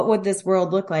What would this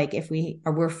world look like if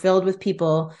were filled with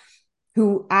people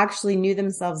who actually knew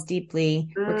themselves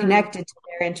deeply, were connected to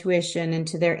their intuition and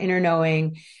to their inner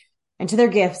knowing and to their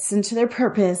gifts and to their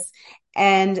purpose,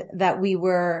 and that we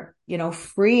were,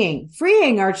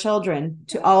 freeing our children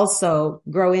to also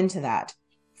grow into that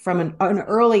from an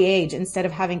early age instead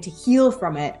of having to heal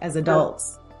from it as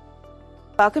adults.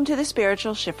 Welcome to the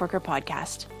Spiritual Shiftworker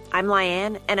Podcast. I'm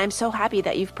Ileana, and I'm so happy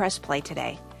that you've pressed play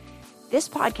today. This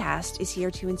podcast is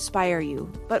here to inspire you,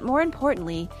 but more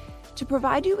importantly, to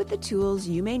provide you with the tools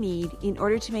you may need in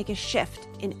order to make a shift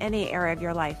in any area of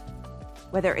your life.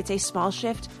 Whether it's a small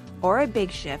shift or a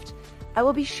big shift, I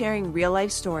will be sharing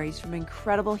real-life stories from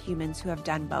incredible humans who have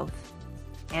done both.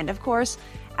 And of course,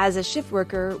 as a shift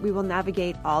worker, we will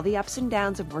navigate all the ups and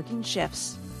downs of working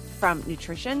shifts, from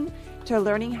nutrition to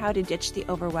learning how to ditch the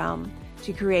overwhelm,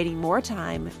 to creating more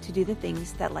time to do the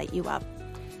things that light you up.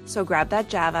 So grab that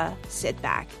Java, sit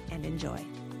back, and enjoy.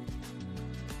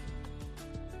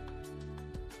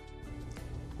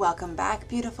 Welcome back,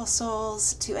 beautiful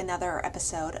souls, to another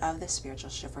episode of the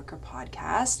Spiritual Shiftworker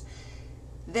Podcast.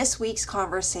 This week's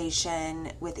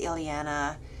conversation with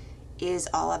Ileana is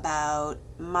all about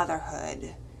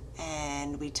motherhood,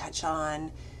 and we touch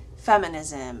on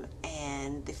feminism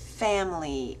and the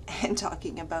family and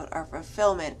talking about our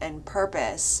fulfillment and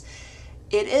purpose.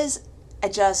 It is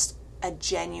just a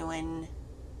genuine,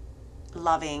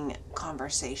 loving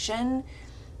conversation,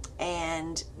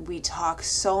 and we talk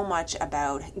so much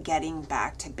about getting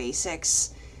back to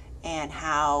basics and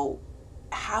how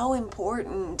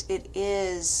important it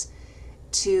is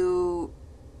to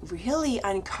really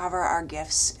uncover our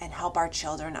gifts and help our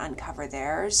children uncover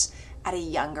theirs at a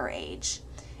younger age.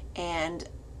 And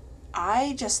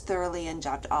I just thoroughly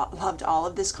loved all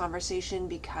of this conversation,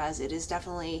 because it is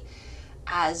definitely,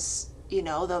 as you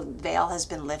know, the veil has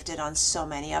been lifted on so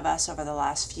many of us over the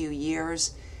last few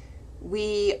years.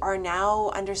 We are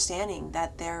now understanding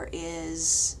that there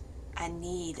is a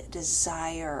need,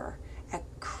 desire, a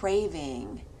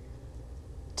craving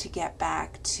to get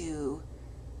back to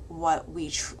what we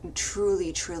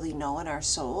truly know in our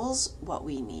souls, what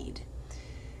we need.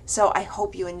 So I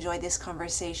hope you enjoy this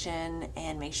conversation,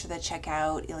 and make sure to check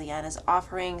out Ileana's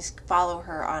offerings, follow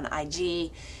her on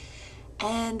IG.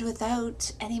 And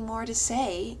without any more to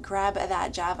say, grab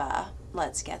that Java.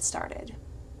 Let's get started.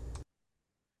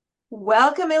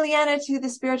 Welcome, Ileana, to the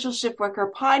Spiritual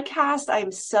Shiftworker Podcast.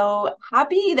 I'm so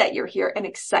happy that you're here and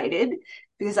excited,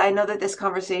 because I know that this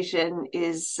conversation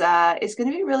is going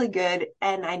to be really good,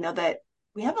 and I know that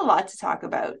we have a lot to talk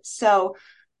about. So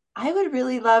I would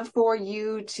really love for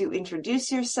you to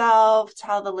introduce yourself,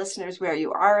 tell the listeners where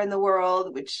you are in the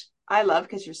world, which I love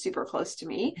because you're super close to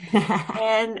me,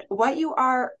 and what you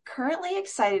are currently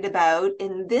excited about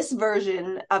in this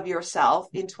version of yourself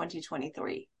in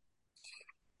 2023.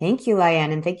 Thank you,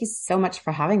 Ileana, and thank you so much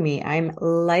for having me. I'm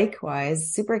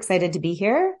likewise super excited to be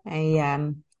here.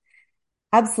 I'm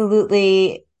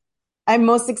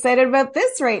most excited about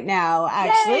this right now,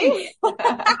 actually.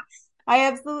 I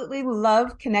absolutely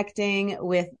love connecting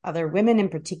with other women in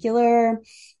particular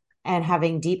and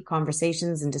having deep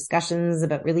conversations and discussions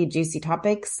about really juicy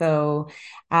topics. So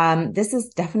this is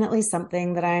definitely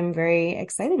something that I'm very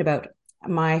excited about.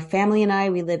 My family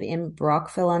and we live in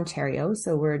Brockville, Ontario.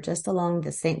 So we're just along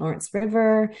the St. Lawrence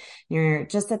River. You're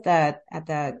just at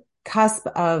the cusp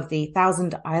of the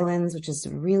Thousand Islands, which is a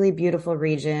really beautiful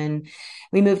region.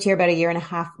 We moved here about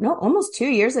almost 2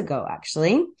 years ago,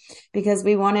 actually, because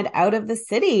we wanted out of the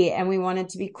city and we wanted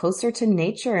to be closer to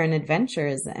nature and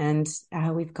adventures. And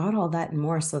we've got all that and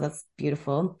more. So that's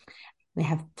beautiful. We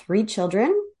have 3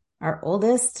 children. My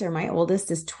oldest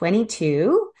is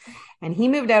 22, and he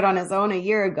moved out on his own a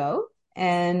year ago.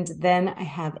 And then I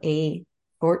have a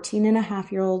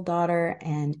 14-and-a-half-year-old daughter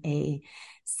and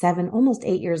almost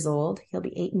 8 years old. He'll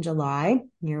be 8 in July,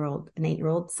 an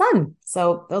 8-year-old son.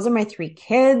 So those are my 3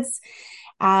 kids.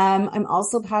 I'm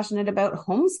also passionate about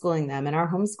homeschooling them and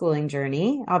our homeschooling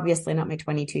journey. Obviously not my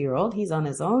 22-year-old. He's on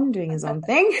his own, doing his own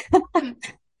thing,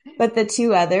 but the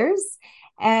 2 others.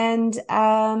 And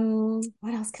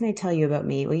what else can I tell you about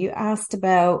me? Well, you asked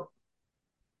about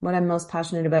what I'm most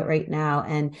passionate about right now.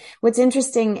 And what's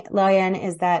interesting, Ileana,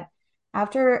 is that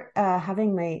after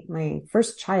having my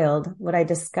first child, what I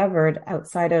discovered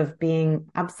outside of being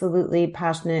absolutely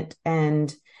passionate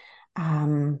and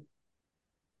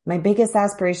my biggest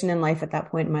aspiration in life at that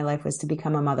point in my life was to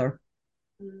become a mother.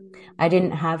 I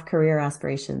didn't have career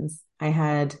aspirations. I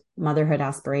had motherhood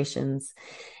aspirations.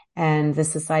 And the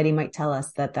society might tell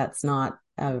us that that's not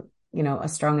a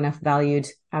strong enough valued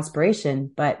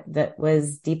aspiration, but that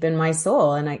was deep in my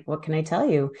soul. And what can I tell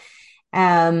you?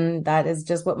 That is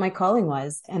just what my calling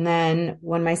was. And then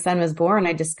when my son was born,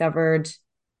 I discovered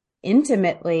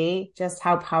intimately just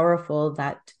how powerful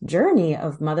that journey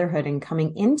of motherhood and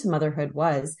coming into motherhood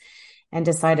was, and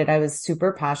decided I was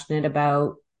super passionate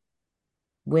about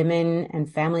women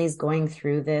and families going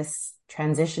through this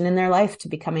transition in their life to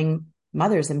becoming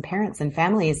mothers and parents and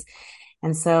families.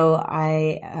 And so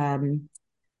I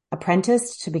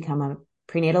apprenticed to become a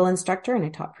prenatal instructor, and I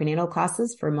taught prenatal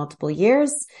classes for multiple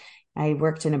years. I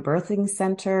worked in a birthing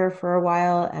center for a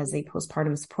while as a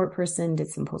postpartum support person, did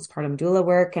some postpartum doula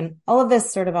work, and all of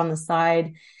this sort of on the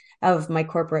side of my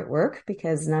corporate work,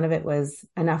 because none of it was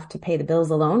enough to pay the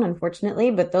bills alone,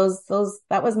 unfortunately. But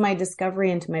that was my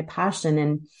discovery into my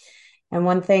passion. And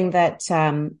one thing that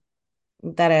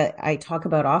I talk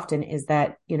about often is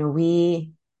that,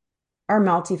 we are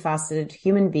multifaceted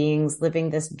human beings living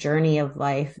this journey of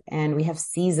life, and we have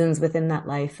seasons within that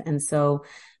life. And so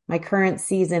my current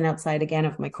season, outside again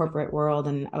of my corporate world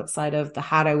and outside of the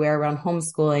hat I wear around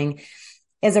homeschooling,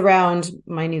 is around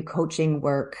my new coaching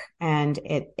work. And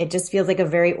it just feels like a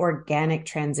very organic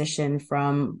transition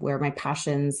from where my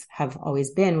passions have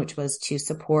always been, which was to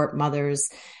support mothers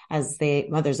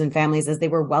and families as they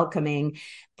were welcoming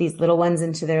these little ones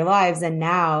into their lives. And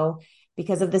now,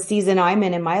 because of the season I'm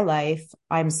in my life,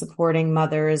 I'm supporting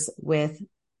mothers with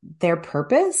their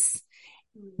purpose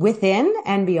within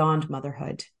and beyond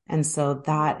motherhood. And so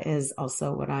that is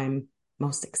also what I'm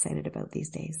most excited about these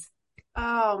days.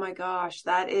 Oh my gosh,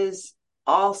 that is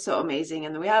also amazing.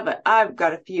 And I've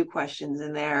got a few questions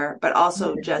in there, but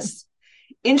also just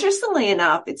interestingly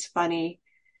enough, it's funny,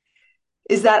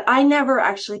 is that I never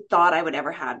actually thought I would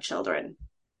ever have children.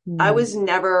 I was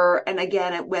never, and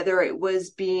again, whether it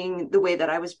was being the way that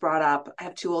I was brought up, I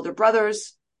have two older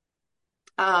brothers.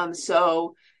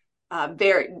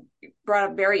 Very brought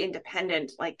up very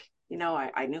independent, like,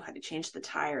 I knew how to change the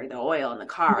tire, the oil in the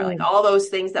car, like all those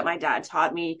things that my dad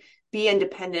taught me. Be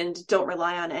independent, don't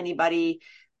rely on anybody.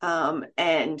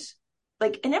 And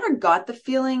like, I never got the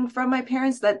feeling from my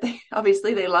parents that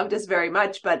they loved us very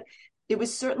much, but it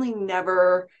was certainly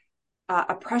never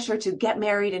a pressure to get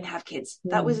married and have kids.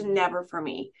 That was never for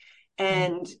me.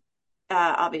 And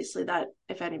obviously that,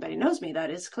 if anybody knows me, that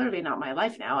is clearly not my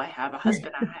life now. I have a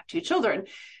husband, I have two children,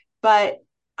 but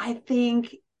I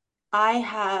think I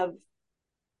have,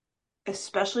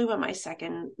 especially when my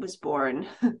second was born,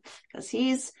 because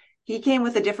he came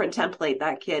with a different template,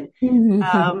 that kid.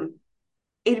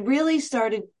 It really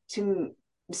started to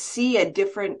see a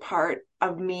different part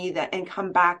of me and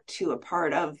come back to a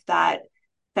part of that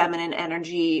feminine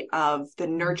energy of the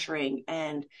nurturing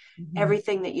and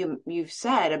everything that you've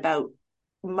said about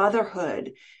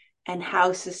motherhood, and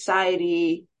how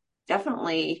society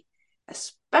definitely,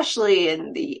 especially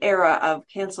in the era of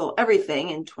cancel everything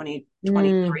in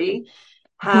 2023,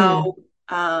 how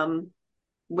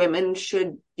women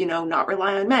should, not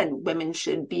rely on men. Women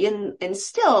should be in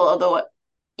still, although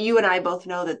you and I both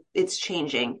know that it's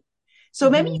changing. So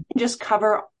maybe you can just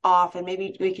cover off, and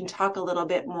maybe we can talk a little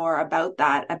bit more about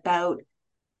that, about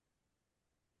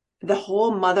the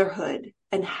whole motherhood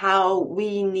and how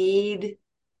we need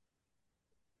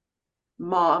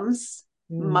moms,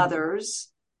 mothers,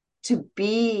 to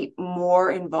be more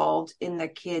involved in their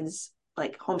kids,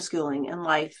 like homeschooling and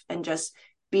life, and just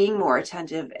being more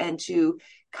attentive, and to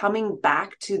coming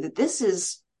back to that this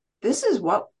is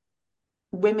what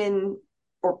women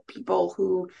or people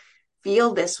who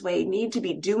feel this way need to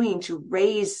be doing to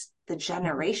raise the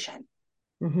generation.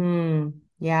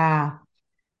 Yeah.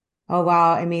 Oh,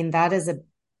 wow. I mean, that is a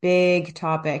big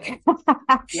topic.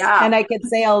 Yeah. And I could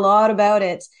say a lot about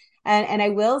it. And I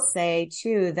will say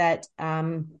too that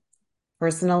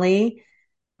personally,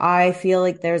 I feel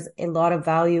like there's a lot of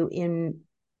value in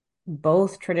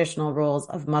both traditional roles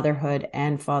of motherhood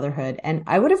and fatherhood. And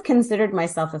I would have considered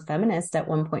myself a feminist at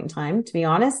one point in time, to be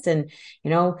honest. And,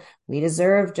 we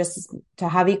deserve just to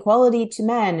have equality to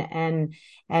men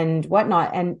and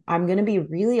whatnot. And I'm going to be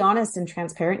really honest and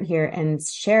transparent here and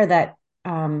share that,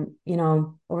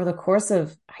 over the course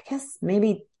of, I guess,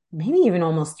 maybe even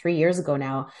almost 3 years ago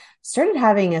now, started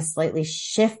having a slightly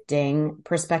shifting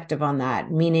perspective on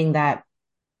that, meaning that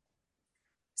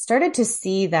started to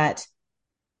see that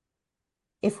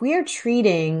if we are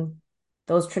treating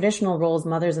those traditional roles,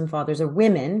 mothers and fathers, or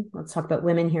women, let's talk about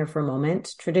women here for a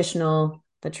moment,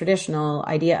 the traditional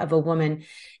idea of a woman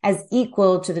as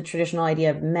equal to the traditional idea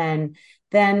of men,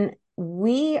 then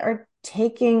we are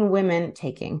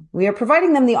we are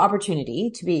providing them the opportunity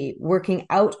to be working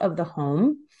out of the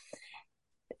home.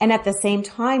 And at the same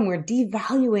time, we're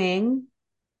devaluing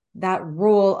that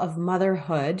role of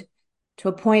motherhood to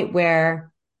a point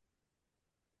where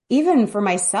even for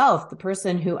myself, the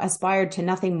person who aspired to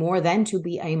nothing more than to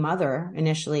be a mother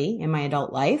initially in my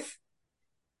adult life,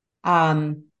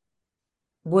 um,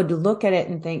 would look at it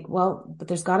and think, well, but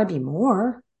there's got to be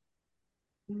more.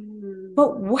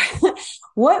 But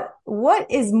what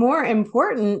is more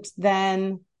important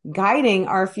than guiding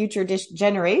our future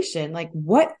generation? Like,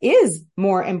 what is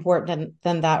more important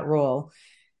than that role?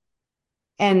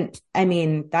 And I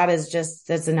mean,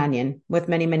 that's an onion with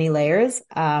many, many layers.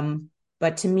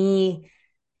 But to me,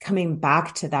 coming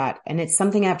back to that, and it's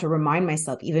something I have to remind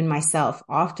myself, even myself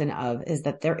often of, is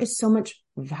that there is so much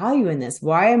value in this.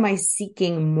 Why am I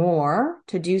seeking more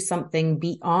to do something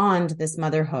beyond this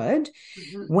motherhood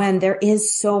when there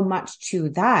is so much to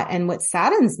that? And what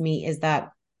saddens me is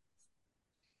that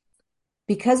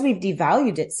because we've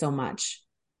devalued it so much,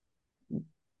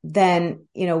 then,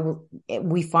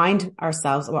 we find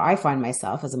ourselves, or I find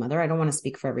myself as a mother, I don't want to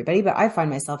speak for everybody, but I find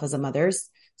myself as a mother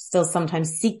still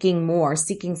sometimes seeking more,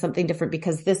 seeking something different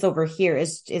because this over here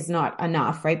is not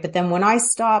enough. Right. But then when I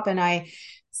stop and I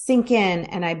sink in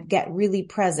and I get really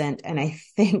present and I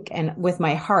think, and with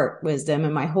my heart wisdom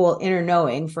and my whole inner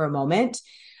knowing for a moment,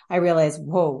 I realize,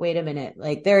 whoa, wait a minute.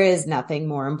 Like there is nothing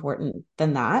more important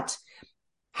than that.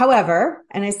 However,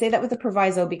 and I say that with a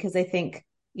proviso because I think,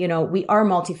 we are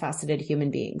multifaceted human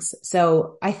beings.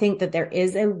 So I think that there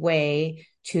is a way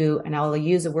to, and I'll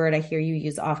use a word I hear you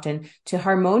use often, to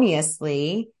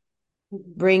harmoniously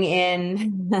bring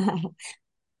in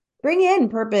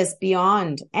purpose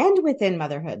beyond and within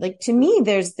motherhood. Like to me,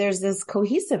 there's this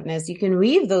cohesiveness. You can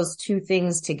weave those two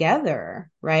things together,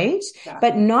 right? Yeah.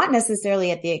 But not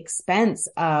necessarily at the expense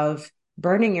of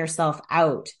burning yourself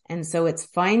out. And so it's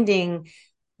finding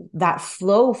that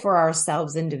flow for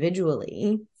ourselves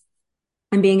individually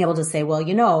and being able to say,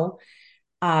 well,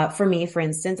 for me, for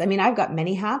instance, I mean, I've got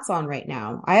many hats on right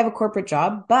now. I have a corporate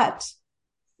job, but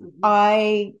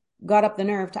I got up the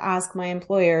nerve to ask my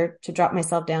employer to drop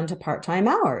myself down to part-time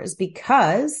hours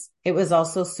because it was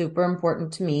also super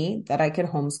important to me that I could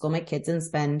homeschool my kids and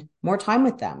spend more time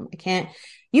with them.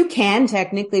 You can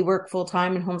technically work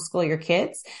full-time and homeschool your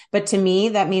kids, but to me,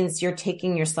 that means you're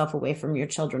taking yourself away from your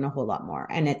children a whole lot more.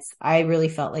 And I really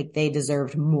felt like they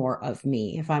deserved more of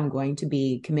me if I'm going to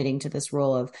be committing to this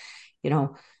role of,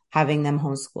 having them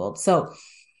homeschooled. So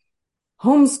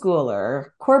homeschooler,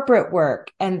 corporate work.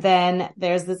 And then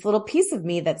there's this little piece of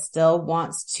me that still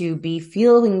wants to be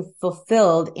feeling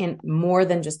fulfilled in more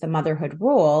than just the motherhood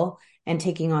role and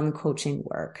taking on the coaching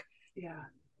work. Yeah.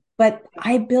 But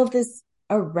I built this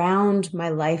around my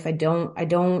life. I've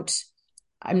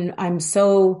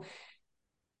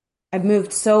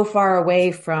moved so far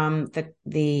away from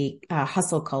the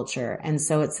hustle culture. And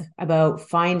so it's about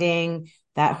finding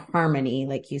that harmony,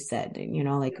 like you said,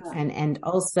 and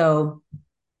also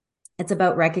it's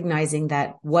about recognizing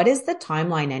that what is the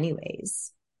timeline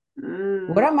anyways?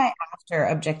 What am I after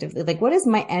objectively? Like, what is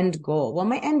my end goal? Well,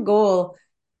 my end goal,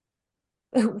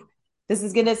 this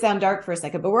is going to sound dark for a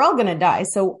second, but we're all going to die.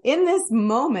 So in this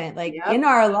moment, in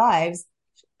our lives,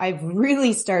 I've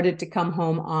really started to come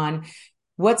home on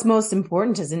what's most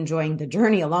important is enjoying the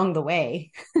journey along the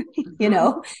way,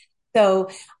 So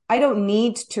I don't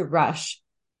need to rush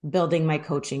building my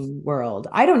coaching world.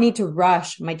 I don't need to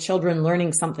rush my children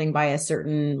learning something by a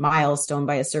certain milestone,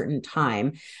 by a certain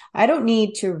time. I don't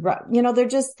need to, they're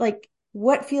just like,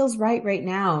 what feels right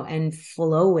now and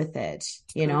flow with it,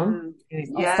 Anyways,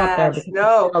 I'll stop there because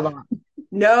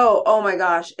No. Oh my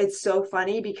gosh. It's so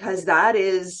funny because that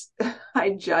is, I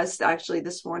just actually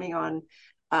this morning on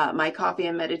my coffee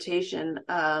and meditation,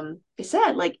 I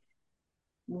said like,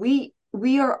 we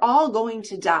are all going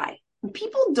to die. And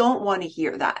people don't want to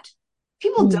hear that.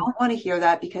 People don't want to hear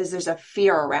that because there's a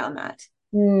fear around that.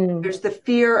 There's the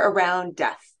fear around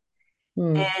death.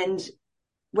 And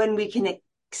when we can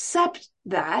accept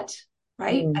that,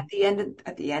 right? At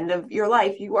the end of your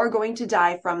life, you are going to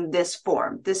die from this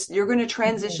form. You're going to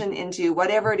transition into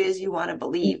whatever it is you want to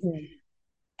believe.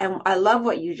 And I love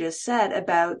what you just said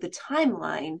about the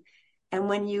timeline. And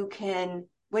when you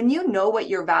know what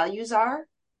your values are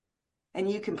and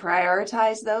you can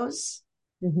prioritize those,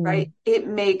 right? It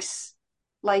makes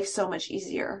life so much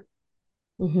easier.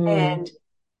 And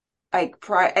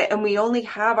and we only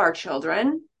have our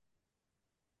children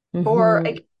for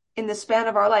like in the span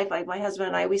of our life. Like my husband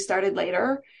and I, we started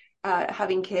later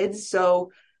having kids.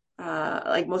 So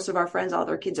like most of our friends, all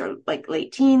their kids are like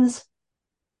late teens.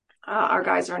 Our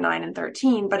guys are 9 and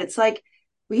 13, but it's like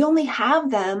we only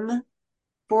have them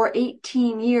for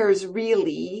 18 years,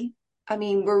 really. I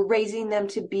mean, we're raising them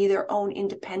to be their own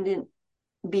independent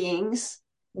beings.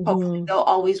 Hopefully they'll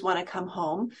always want to come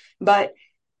home. But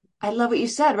I love what you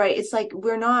said, right? It's like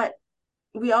we're not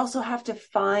we also have to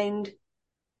find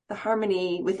the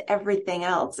harmony with everything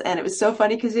else. And it was so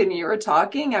funny because when you were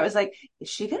talking, I was like, is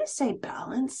she going to say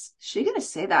balance? Is she going to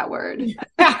say that word?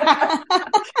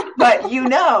 But you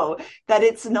know that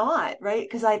it's not, right?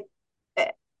 Because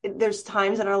there's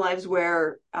times in our lives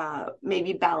where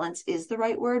maybe balance is the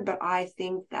right word, but I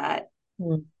think that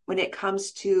when it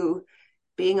comes to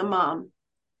being a mom,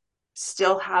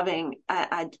 still having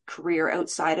a career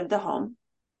outside of the home,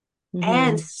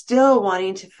 and Mm-hmm. still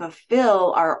wanting to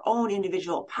fulfill our own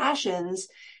individual passions,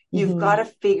 you've got Mm-hmm.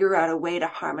 to figure out a way to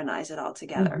harmonize it all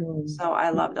together. Mm-hmm. So I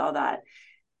loved all that.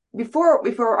 Before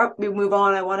we move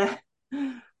on,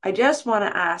 I just want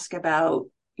to ask about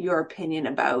your opinion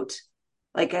about,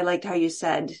 like, I liked how you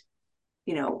said,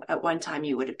 at one time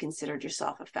you would have considered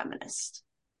yourself a feminist.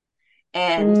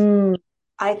 And Mm.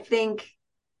 I think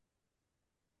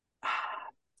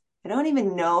I don't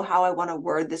even know how I want to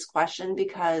word this question,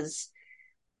 because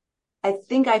I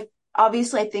think at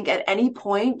any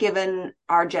point, given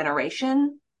our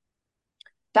generation,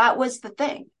 that was the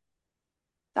thing.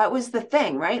 That was the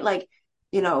thing, right? Like,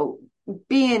 you know,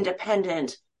 be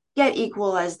independent, get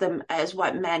equal as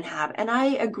what men have. And I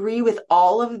agree with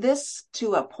all of this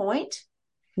to a point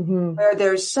Mm-hmm. where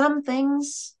there's some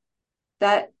things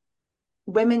that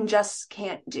women just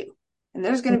can't do. And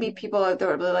there's going to be people out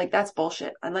there who are like, that's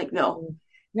bullshit. I'm like, no,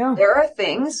 No. there are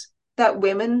things that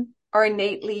women are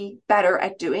innately better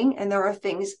at doing, and there are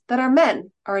things that our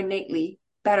men are innately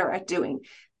better at doing.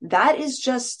 That is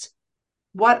just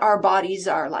what our bodies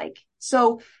are like.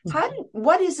 So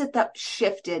what is it that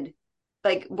shifted?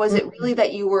 Like, was it really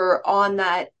that you were on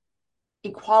that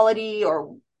equality,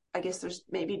 or I guess there's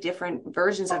maybe different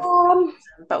versions of, Um,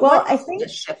 but well, what I think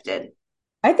just shifted?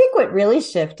 I think what really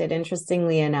shifted,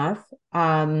 interestingly enough,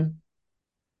 and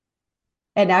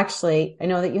actually, I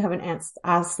know that you haven't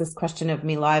asked this question of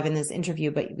me live in this interview,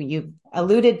 but you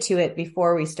alluded to it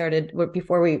before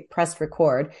we pressed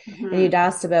record, and Mm-hmm. you'd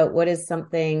asked about what is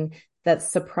something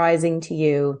that's surprising to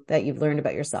you that you've learned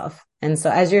about yourself. And so,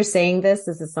 as you're saying this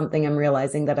is something I'm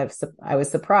realizing that I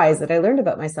was surprised that I learned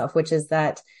about myself, which is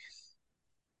that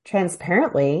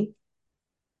transparently,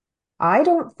 I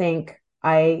don't think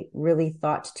I really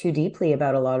thought too deeply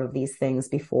about a lot of these things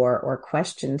before or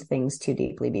questioned things too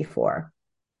deeply before.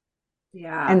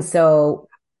 Yeah. And so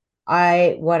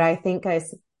what I think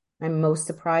I'm most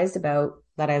surprised about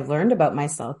that I've learned about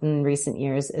myself in recent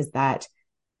years is that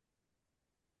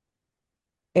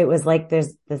it was like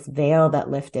there's this veil that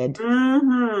lifted,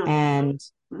 Mm-hmm. and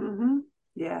Mm-hmm.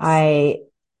 Yes. I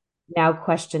now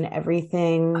question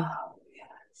everything, Oh,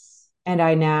 yes. and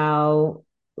I now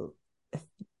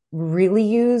really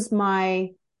use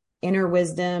my inner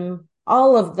wisdom,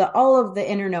 all of the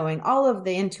inner knowing, all of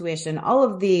the intuition, all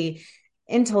of the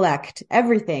intellect,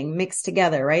 everything mixed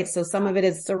together, right? So some of it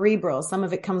is cerebral, some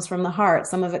of it comes from the heart,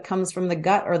 some of it comes from the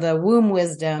gut or the womb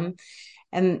wisdom.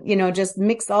 And, just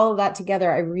mix all of that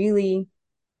together. I really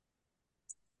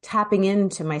tapping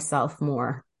into myself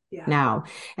more Yeah. now.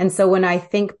 And so when I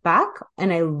think back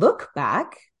and I look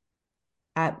back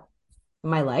at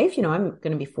my life, I'm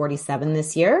going to be 47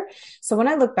 this year. So when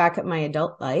I look back at my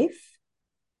adult life,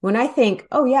 when I think,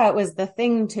 oh yeah, it was the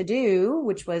thing to do,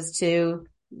 which was to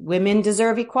women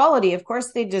deserve equality. Of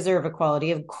course they deserve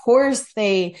equality. Of course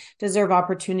they deserve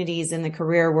opportunities in the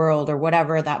career world or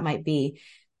whatever that might be.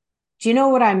 Do you know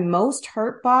what I'm most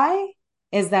hurt by?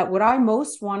 Is that what I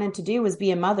most wanted to do was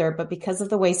be a mother, but because of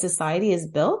the way society is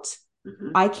built, Mm-hmm.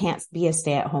 I can't be a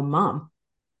stay-at-home mom.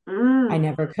 I Mm.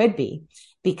 never could be,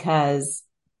 because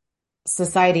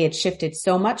society had shifted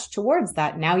so much towards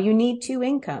that. Now you need two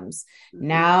incomes. Mm-hmm.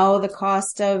 Now the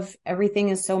cost of everything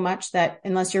is so much that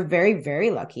unless you're very,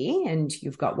 very lucky and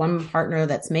you've got one partner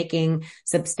that's making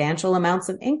substantial amounts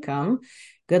of income,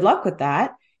 good luck with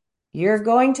that. You're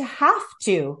going to have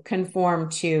to conform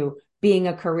to being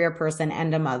a career person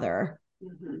and a mother.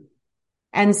 Mm-hmm.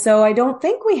 And so I don't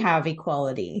think we have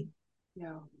equality.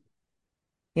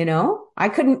 No. I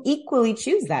couldn't equally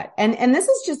choose that. And this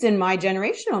is just in my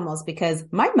generation almost, because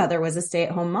my mother was a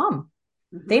stay-at-home mom.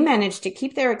 They Mm-hmm. managed to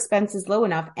keep their expenses low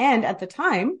enough. And at the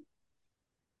time,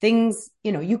 things,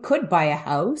 you could buy a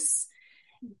house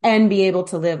and be able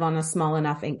to live on a small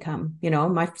enough income.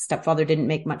 My stepfather didn't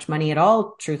make much money at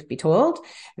all, truth be told.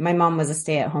 My mom was a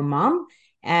stay-at-home mom,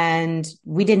 and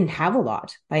we didn't have a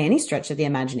lot by any stretch of the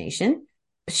imagination,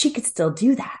 but she could still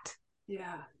do that.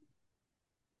 Yeah.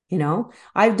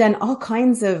 I've done all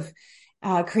kinds of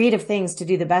creative things to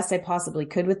do the best I possibly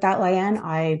could with that, Liane.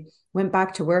 I went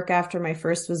back to work after my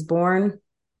first was born,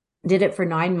 did it for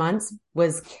 9 months,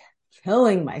 was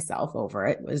killing myself over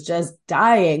it, was just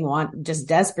dying, just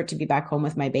desperate to be back home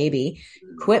with my baby,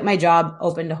 quit my job,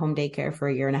 opened a home daycare for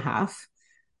a year and a half.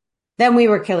 Then we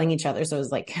were killing each other. So it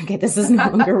was like, okay, this is no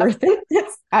longer worth it.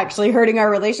 It's actually hurting our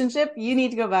relationship. You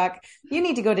need to go back. You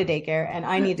need to go to daycare and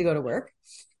I need to go to work.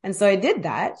 And so I did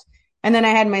that. And then I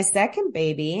had my second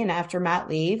baby. And after mat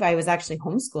leave, I was actually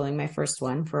homeschooling my first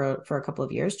one for a couple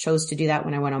of years, chose to do that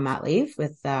when I went on mat leave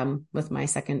with my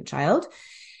second child.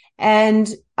 And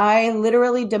I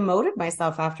literally demoted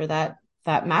myself after that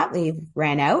mat leave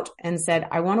ran out and said,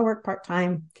 I want to work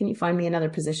part-time. Can you find me another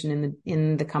position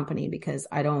in the company? Because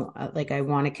I don't I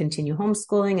want to continue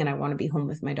homeschooling and I want to be home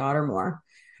with my daughter more.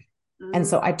 And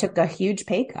so I took a huge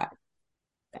pay cut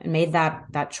and made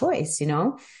that choice,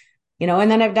 and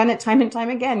then I've done it time and time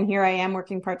again. Here I am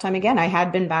working part-time again. I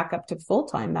had been back up to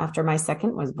full-time after my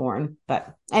second was born.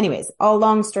 But anyways, all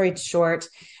long story short,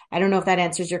 I don't know if that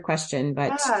answers your question,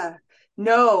 but yeah.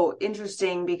 No,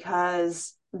 interesting,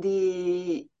 because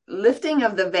the lifting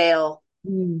of the veil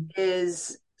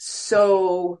is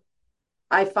so,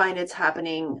 I find it's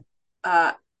happening.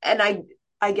 And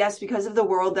I guess because of the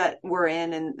world that we're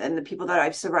in and the people that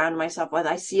I've surrounded myself with,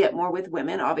 I see it more with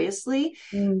women, obviously.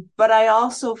 But I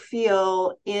also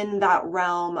feel in that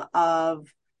realm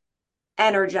of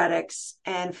energetics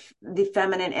and the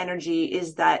feminine energy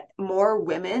is that more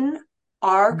women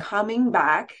are coming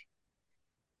back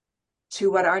to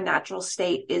what our natural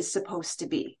state is supposed to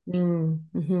be.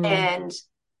 And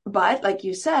but like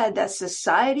you said, that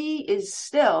society is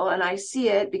still, and I see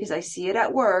it because I see it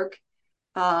at work,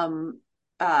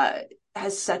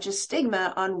 has such a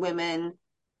stigma on women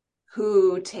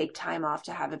who take time off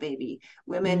to have a baby,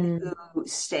 women who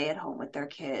stay at home with their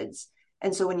kids.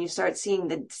 And so when you start seeing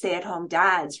the stay-at-home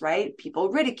dads, right,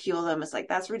 people ridicule them. It's like,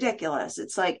 that's ridiculous.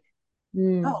 It's like,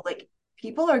 no, like,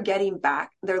 people are getting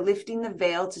back. They're lifting the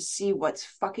veil to see what's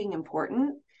fucking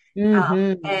important.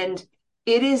 And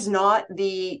it is not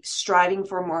the striving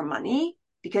for more money,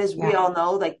 because we all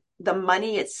know, like, the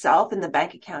money itself in the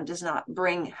bank account does not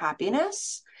bring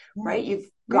happiness, right? You've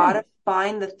got to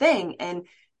find the thing. And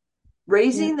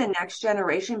raising the next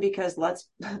generation, because let's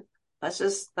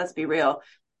be real.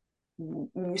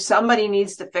 Somebody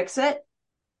needs to fix it.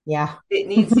 Yeah. It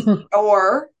needs,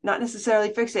 or not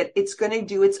necessarily fix it. It's going to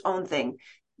do its own thing.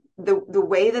 The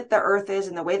way that the earth is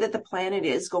and the way that the planet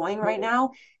is going right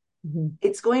now,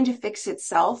 it's going to fix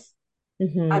itself.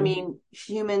 I mean,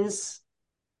 humans,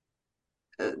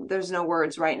 there's no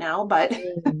words right now, but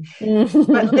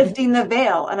but lifting the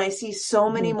veil. And I see so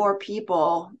many more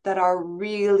people that are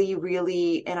really,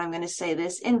 really, and I'm going to say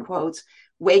this in quotes,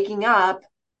 waking up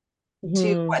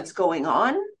to what's going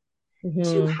on,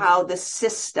 to how the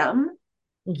system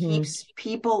keeps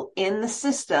people in the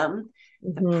system.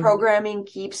 The programming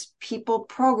keeps people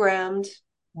programmed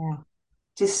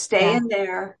to stay in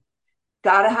there.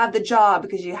 Got to have the job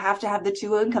because you have to have the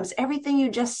two incomes. Everything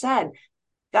you just said.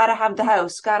 Got to have the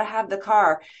house, got to have the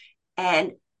car.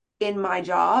 And in my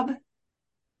job,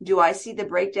 do I see the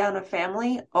breakdown of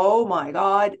family? Oh my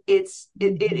God. It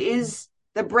is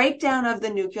the breakdown of the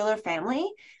nuclear family.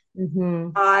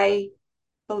 I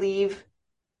believe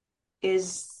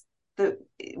is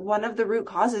one of the root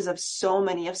causes of so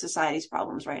many of society's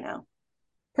problems right now.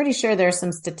 Pretty sure there's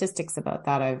some statistics about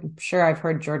that. I'm sure I've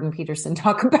heard Jordan Peterson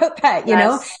talk about that, you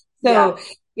know? So,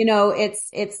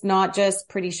 it's not just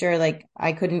pretty sure, like,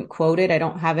 I couldn't quote it. I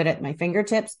don't have it at my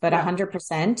fingertips, but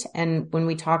 100%. And when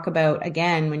we talk about,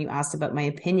 again, when you asked about my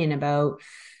opinion about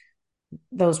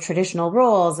those traditional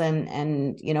roles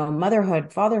and,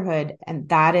 motherhood, fatherhood, and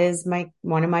that is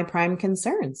one of my prime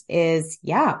concerns is,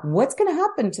 what's going to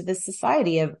happen to this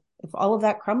society if all of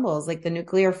that crumbles, like the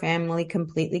nuclear family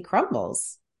completely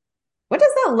crumbles? What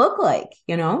does that look like,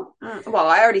 Well,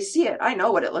 I already see it. I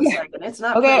know what it looks like, and it's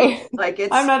not okay. pretty. Like,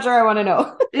 it's, I'm not sure I want to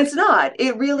know. It's not.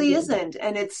 It really isn't.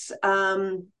 And it's,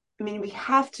 I mean, we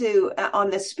have to, on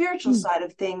the spiritual side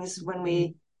of things, when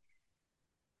we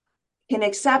can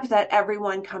accept that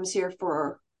everyone comes here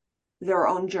for their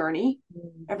own journey,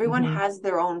 everyone has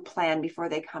their own plan before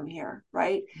they come here,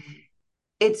 right?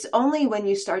 It's only when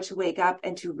you start to wake up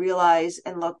and to realize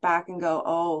and look back and go,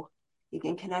 oh, you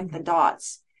can connect the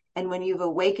dots. And when you've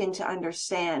awakened to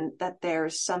understand that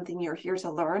there's something you're here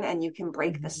to learn and you can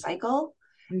break the cycle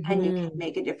and you can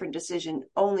make a different decision,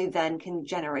 only then can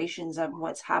generations of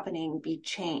what's happening be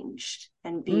changed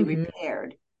and be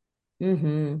repaired.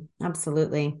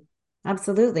 Absolutely.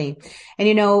 Absolutely.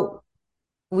 And,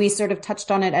 we sort of touched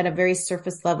on it at a very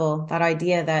surface level, that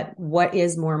idea that what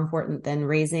is more important than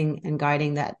raising and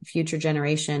guiding that future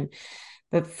generation.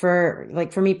 But for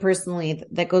me personally,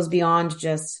 that goes beyond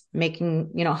just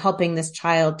making, helping this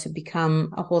child to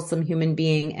become a wholesome human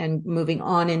being and moving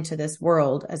on into this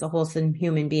world as a wholesome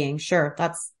human being. Sure,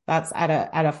 that's at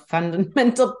a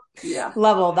fundamental Yeah.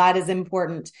 level. That is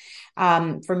important.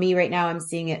 For me right now, I'm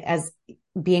seeing it as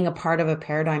being a part of a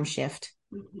paradigm shift.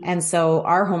 Mm-hmm. And so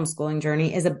our homeschooling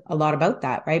journey is a lot about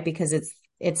that, right? Because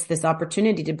it's this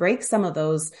opportunity to break some of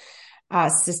those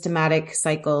systematic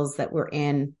cycles that we're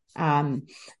in.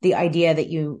 The idea that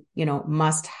you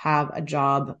must have a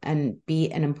job and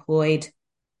be an employed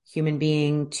human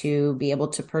being to be able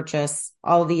to purchase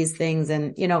all these things.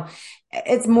 And,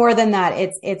 it's more than that.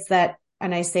 It's that,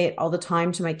 and I say it all the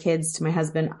time to my kids, to my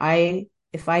husband,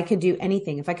 if I could do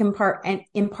anything, if I can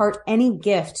impart any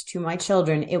gift to my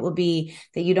children, it will be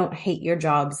that you don't hate your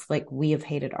jobs like we have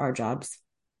hated our jobs.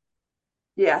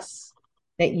 Yes.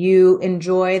 That you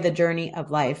enjoy the journey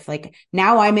of life. Like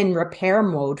now I'm in repair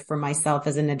mode for myself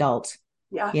as an adult,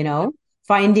 Yeah.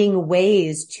 finding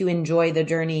ways to enjoy the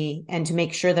journey and to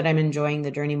make sure that I'm enjoying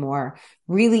the journey more.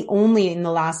 Really only in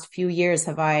the last few years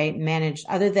have I managed,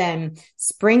 other than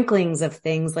sprinklings of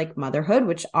things like motherhood,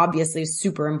 which obviously is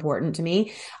super important to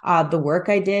me. The work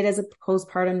I did as a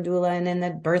postpartum doula and in the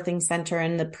birthing center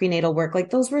and the prenatal work, like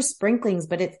those were sprinklings,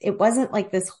 but it wasn't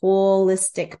like this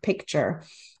holistic picture.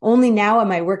 Only now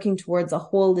am I working towards a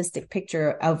holistic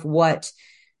picture of what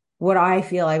I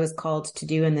feel I was called to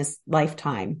do in this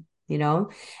lifetime,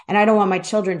 and I don't want my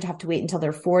children to have to wait until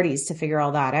their 40s to figure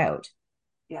all that out.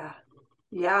 Yeah.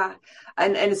 Yeah.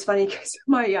 And it's funny because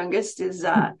my youngest is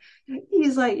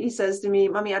he says to me,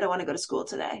 Mommy, I don't want to go to school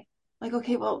today. Like,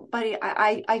 okay, well, buddy,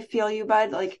 I feel you,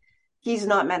 bud. Like he's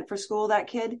not meant for school, that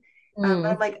kid. But I'm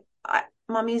Mm. like,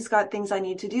 Mommy's got things I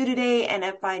need to do today. And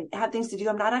if I have things to do,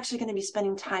 I'm not actually going to be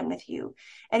spending time with you.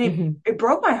 And Mm-hmm. it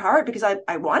broke my heart because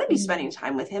I want to be spending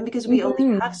time with him because we only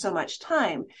have Mm-hmm. so much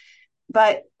time.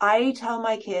 But I tell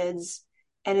my kids,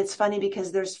 and it's funny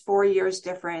because there's 4 years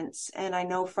difference. And I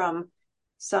know from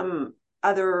some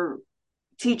other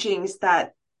teachings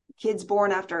that kids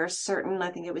born after a certain, I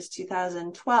think it was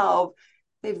 2012,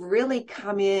 they've really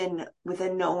come in with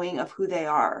a knowing of who they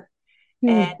are.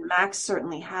 And Max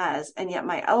certainly has. And yet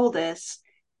my eldest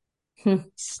Mm-hmm.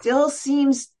 still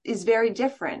is very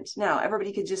different. Now,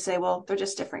 everybody could just say, well, they're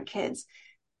just different kids.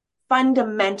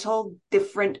 Fundamental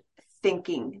different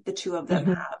thinking the two of them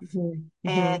have. Mm-hmm.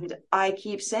 And I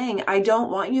keep saying, I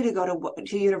don't want you to go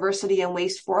to university and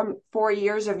waste 4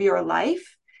 years of your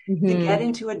life to get Mm-hmm.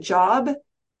 into a job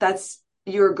that's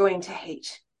you're going to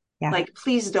hate. Yeah. Like,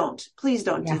 please don't do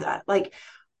Yeah. that. Like,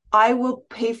 I will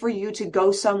pay for you to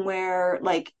go somewhere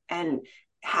like and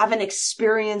have an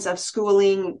experience of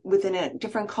schooling within a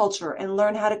different culture and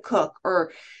learn how to cook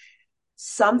or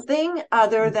something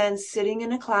other than sitting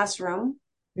in a classroom,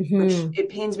 which Mm-hmm. it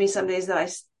pains me some days that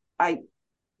I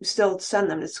still send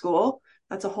them to school.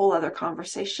 That's a whole other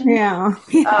conversation. Yeah.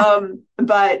 Yeah.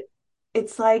 But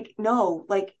it's like, no,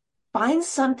 like find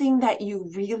something that you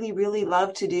really, really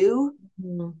love to do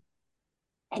Mm-hmm.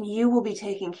 and you will be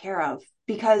taken care of.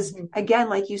 Because Mm-hmm. again,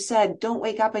 like you said, don't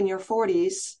wake up in your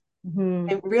 40s Mm-hmm.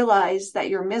 and realize that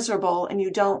you're miserable and you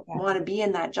don't Yeah. want to be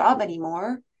in that job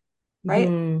anymore, right?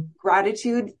 Mm-hmm.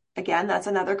 Gratitude, again, that's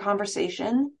another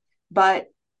conversation, but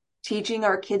teaching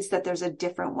our kids that there's a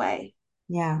different way.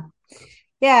 Yeah.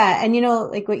 Yeah. And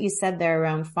like what you said there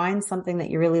around find something that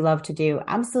you really love to do.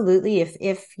 Absolutely.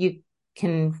 If you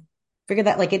can figure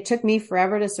that, like it took me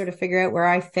forever to sort of figure out where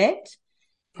I fit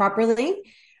Yeah.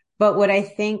 properly. But what I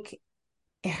think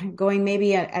going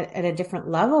maybe at a different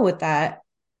level with that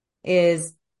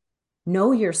is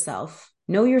know yourself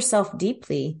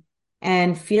deeply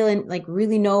and feeling like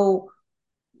really know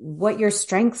what your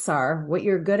strengths are, what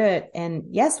you're good at, and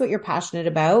yes, what you're passionate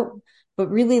about,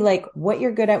 but really like what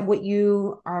you're good at, what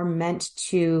you are meant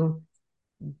to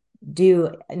do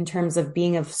in terms of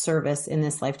being of service in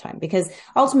this lifetime. Because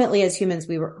ultimately as humans,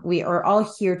 we are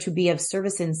all here to be of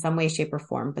service in some way, shape, or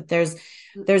form. But there's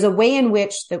a way in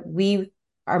which that we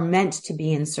are meant to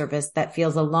be in service that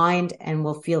feels aligned and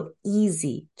will feel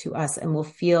easy to us and will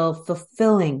feel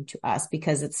fulfilling to us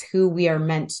because it's who we are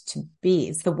meant to be.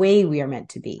 It's the way we are meant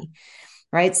to be.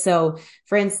 Right. So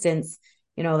for instance,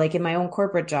 like in my own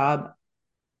corporate job,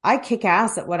 I kick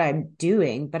ass at what I'm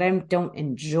doing, but I don't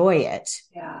enjoy it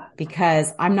Yeah.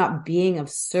 because I'm not being of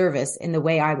service in the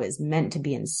way I was meant to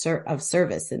be of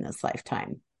service in this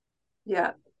lifetime.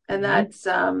 Yeah. And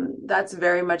Mhm. that's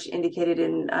very much indicated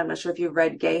in, I'm not sure if you've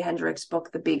read Gay Hendricks' book,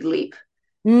 The Big Leap.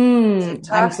 It I'm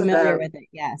talks familiar about with it.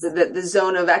 Yes. the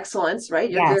zone of excellence, right?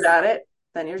 You're good Yes. at it.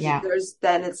 Then Yeah.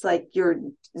 then it's like your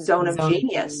zone of Zone of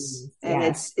genius. genius. And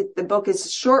Yes. the book is a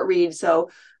short read. So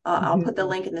I'll put the Mm-hmm.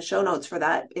 link in the show notes for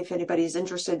that if anybody's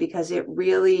interested, because it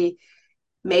really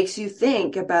makes you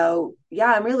think about,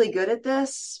 yeah, I'm really good at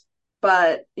this,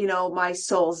 but my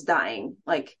soul's dying.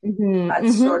 Like Mm-hmm.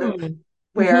 that's sort of Mm-hmm.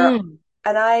 where, Mm-hmm.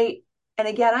 and and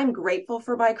again, I'm grateful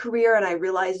for my career. And I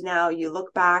realize now, you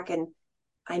look back and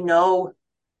I know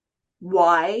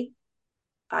why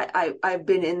I've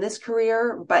been in this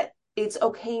career, but it's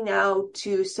okay now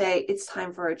to say it's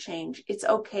time for a change. It's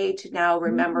okay to now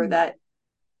remember Mm-hmm. that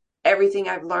everything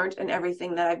I've learned and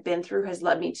everything that I've been through has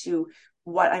led me to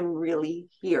what I'm really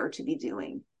here to be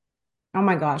doing. Oh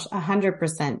my gosh,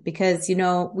 100%. Because,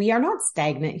 we are not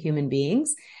stagnant human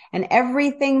beings, and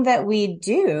everything that we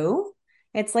do,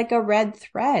 it's like a red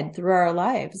thread through our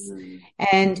lives. Mm.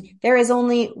 And there is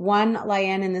only one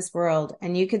Liane in this world.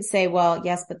 And you could say, well,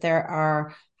 yes, but there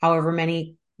are however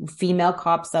many female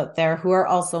cops out there who are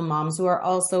also moms, who are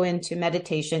also into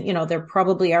meditation. There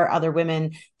probably are other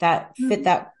women that fit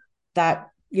Mm.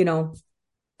 that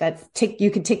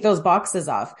you could tick those boxes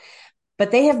off,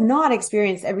 but they have not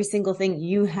experienced every single thing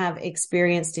you have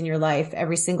experienced in your life,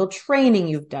 every single training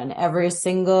you've done, every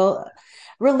single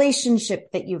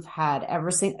relationship that you've had,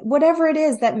 whatever it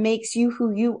is that makes you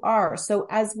who you are. So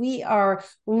as we are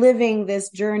living this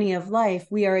journey of life,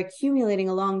 we are accumulating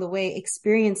along the way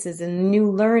experiences and new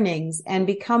learnings and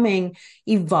becoming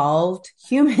evolved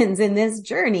humans in this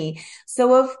journey.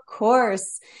 So of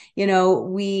course,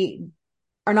 we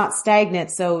are not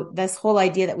stagnant. So this whole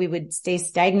idea that we would stay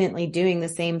stagnantly doing the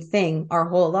same thing our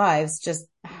whole lives, just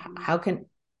Mm-hmm. how can,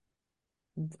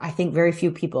 I think very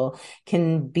few people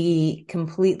can be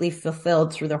completely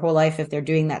fulfilled through their whole life if they're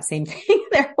doing that same thing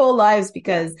their whole lives, Yeah.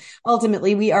 because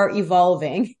ultimately we are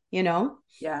evolving.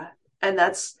 Yeah. And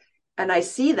and I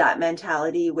see that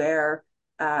mentality where,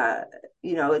 uh,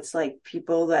 it's like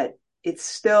people that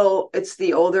it's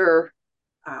the older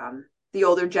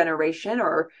generation,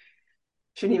 or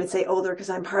shouldn't even say older because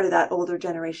I'm part of that older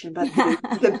generation, but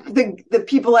the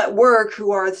people at work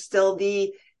who are still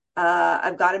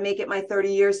I've got to make it my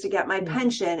 30 years to get my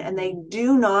pension. And they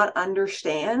do not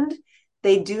understand.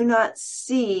 They do not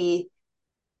see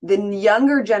the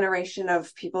younger generation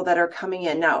of people that are coming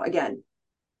in. Now, again,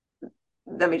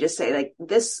 let me just say, like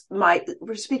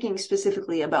we're speaking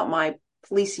specifically about my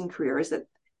policing career, is that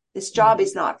this job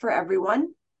is not for everyone.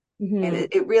 And Mm-hmm.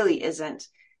 it really isn't.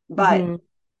 But Mm-hmm.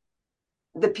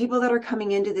 the people that are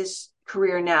coming into this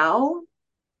career now,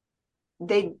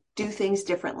 they do things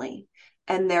differently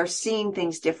and they're seeing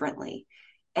things differently.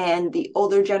 And the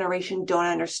older generation don't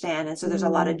understand. And so there's a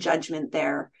lot of Mm-hmm. judgment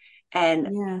there. And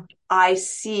Yeah. I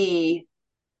see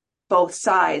both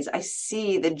sides. I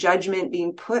see the judgment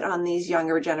being put on these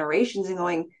younger generations and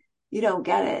going, you don't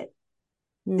get it.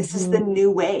 This is the Mm-hmm.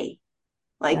 new way.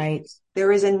 Like Right.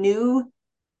 there is a new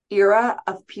era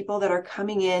of people that are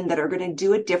coming in that are going to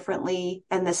do it differently,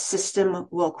 and the system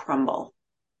will crumble.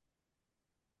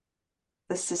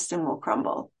 The system will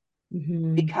crumble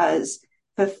Mm-hmm. because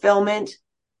fulfillment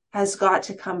has got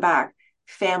to come back.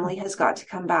 Family has got to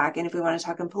come back. And if we want to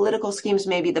talk in political schemes,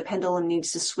 maybe the pendulum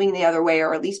needs to swing the other way,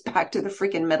 or at least back to the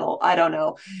freaking middle. I don't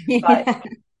know. But Yeah.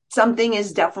 something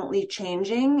is definitely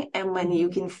changing. And when you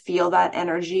Mm-hmm. can feel that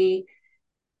energy,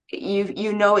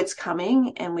 you know it's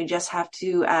coming. And we just have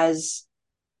to, as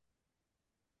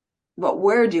what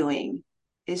we're doing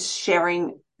is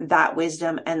sharing that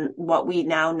wisdom and what we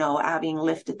now know, having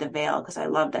lifted the veil. Because I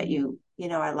love that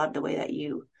I love the way that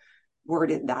you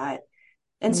worded that.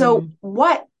 And so, Mm.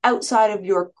 what outside of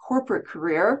your corporate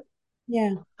career,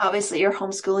 Yeah. obviously you're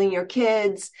homeschooling your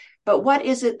kids, but what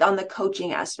is it on the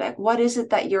coaching aspect? What is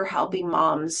it that you're helping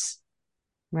moms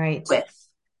Right. with?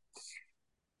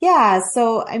 Yeah.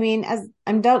 So, I mean, as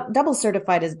I'm double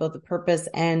certified as both a purpose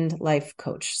and life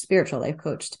coach, spiritual life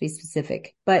coach to be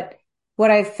specific. But what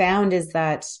I've found is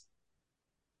that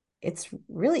it's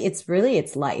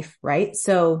life, right?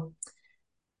 So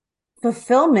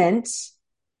fulfillment,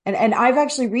 and I've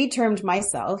actually retermed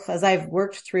myself as I've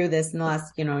worked through this in the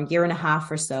last, year and a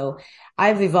half or so.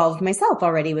 I've evolved myself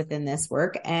already within this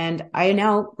work, and I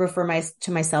now refer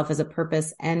to myself as a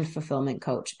purpose and fulfillment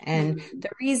coach. And Mm-hmm. the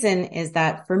reason is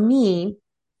that for me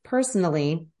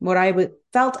personally, what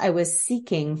felt I was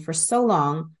seeking for so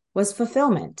long was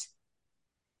fulfillment.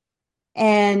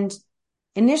 And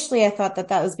initially I thought that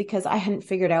was because I hadn't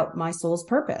figured out my soul's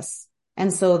purpose.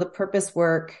 And so the purpose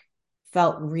work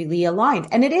felt really aligned.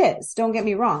 And it is, don't get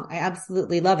me wrong. I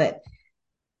absolutely love it.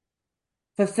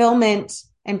 Fulfillment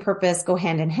and purpose go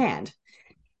hand in hand.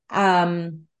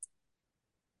 A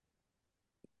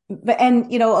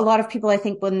lot of people, I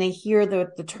think when they hear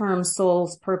the term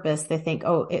soul's purpose, they think,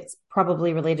 oh, it's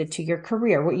probably related to your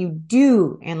career, what you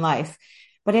do in life.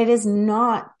 But it is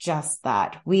not just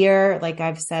that. We are, like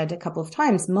I've said a couple of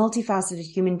times, multifaceted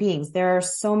human beings. There are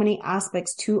so many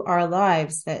aspects to our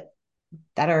lives that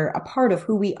are a part of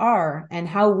who we are and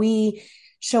how we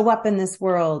show up in this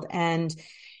world. And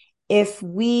if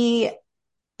we,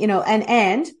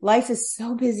 and life is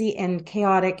so busy and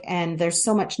chaotic and there's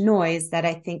so much noise that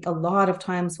I think a lot of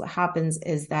times what happens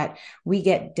is that we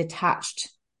get detached.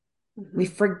 Mm-hmm. We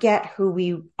forget who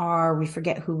we are. We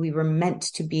forget who we were meant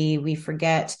to be. We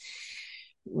forget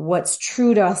what's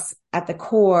true to us at the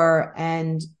core.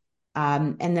 And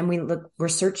then we're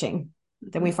searching.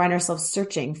 Then we find ourselves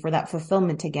searching for that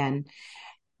fulfillment again,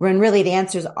 when really the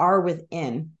answers are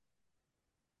within.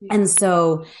 Yeah. And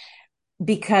so,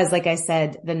 because like I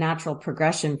said, the natural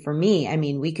progression for me, I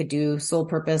mean, we could do soul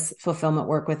purpose fulfillment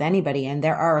work with anybody, and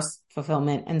there are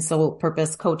fulfillment and soul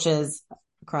purpose coaches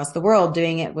across the world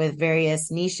doing it with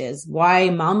various niches. Why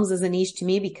moms is a niche to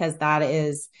me? Because that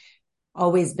is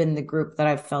always been the group that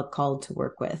I've felt called to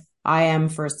work with. I am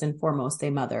first and foremost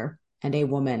a mother and a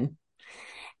woman.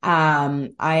 I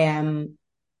am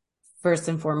first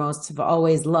and foremost have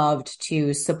always loved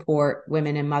to support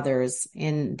women and mothers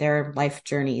in their life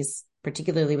journeys,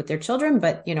 particularly with their children,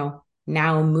 but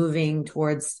now moving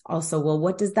towards also, well,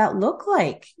 what does that look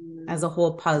like as a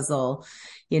whole puzzle?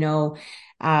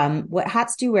 What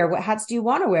hats do you wear? What hats do you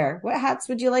want to wear? What hats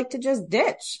would you like to just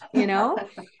ditch? And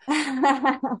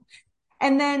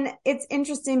then it's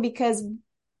interesting because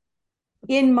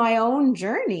in my own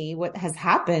journey, what has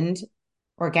happened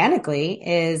organically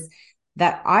is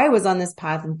that I was on this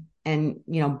path and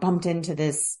bumped into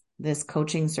this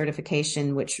coaching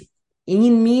certification, which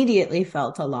immediately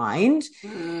felt aligned.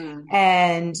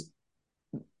 And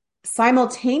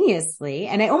simultaneously,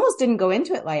 and I almost didn't go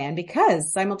into it, Ileana,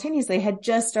 because simultaneously I had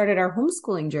just started our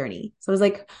homeschooling journey. So I was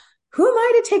like, who am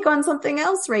I to take on something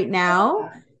else right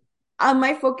now?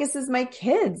 My focus is my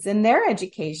kids and their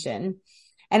education.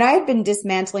 And I had been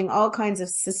dismantling all kinds of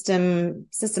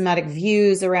systematic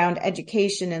views around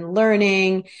education and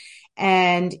learning,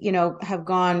 and, have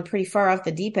gone pretty far off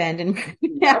the deep end and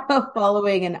now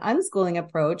following an unschooling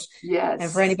approach. Yes.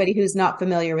 And for anybody who's not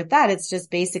familiar with that, it's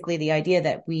just basically the idea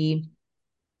that we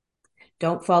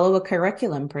don't follow a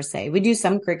curriculum per se. We do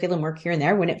some curriculum work here and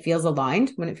there when it feels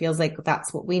aligned, when it feels like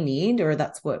that's what we need, or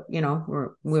that's what,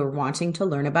 we're wanting to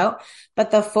learn about.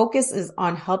 But the focus is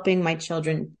on helping my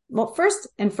children. Well, first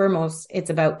and foremost,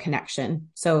 it's about connection.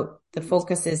 So the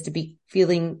focus is to be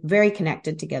feeling very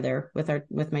connected together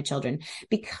with my children,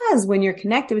 because when you're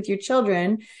connected with your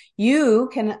children, you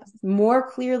can more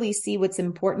clearly see what's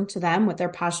important to them, what they're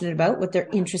passionate about, what they're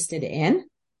interested in.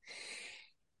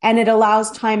 And it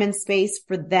allows time and space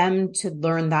for them to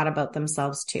learn that about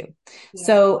themselves too. Yeah.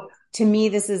 So to me,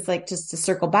 this is like, just to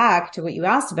circle back to what you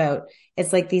asked about,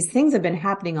 it's like these things have been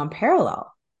happening on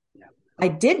parallel. Yeah. I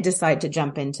did decide to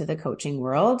jump into the coaching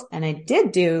world, and I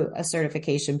did do a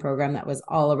certification program that was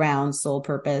all around soul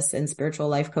purpose and spiritual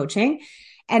life coaching.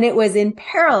 And it was in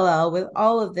parallel with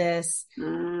all of this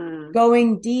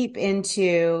going deep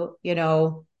into,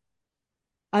 the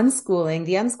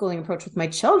unschooling approach with my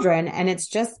children. And it's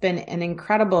just been an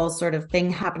incredible sort of thing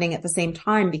happening at the same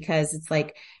time, because it's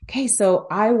like, okay, so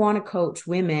I want to coach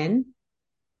women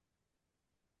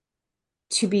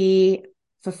to be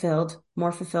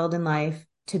more fulfilled in life,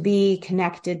 to be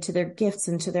connected to their gifts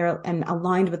and and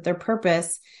aligned with their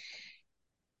purpose,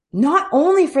 not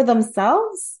only for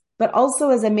themselves, but also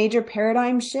as a major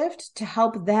paradigm shift to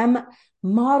help them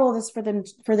model this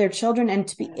for their children, and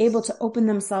to be able to open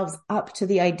themselves up to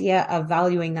the idea of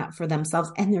valuing that for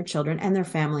themselves and their children and their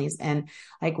families. And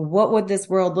like, what would this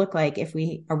world look like if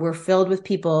we're filled with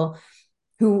people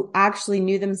who actually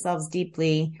knew themselves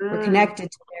deeply, were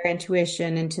connected to their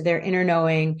intuition and to their inner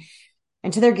knowing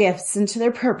and to their gifts and to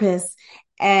their purpose,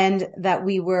 and that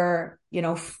we were,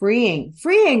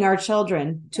 freeing our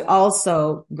children to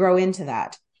also grow into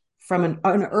that from an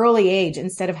early age,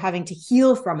 instead of having to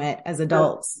heal from it as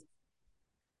adults.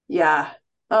 Yeah.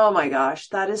 Oh my gosh.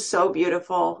 That is so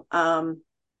beautiful.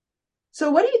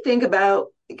 So what do you think about,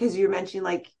 because you're mentioning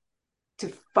like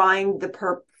to find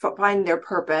find their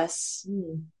purpose,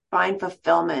 find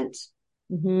fulfillment.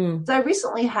 Mm-hmm. So I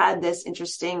recently had this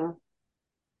interesting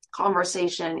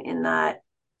conversation in that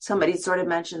somebody sort of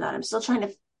mentioned that I'm still trying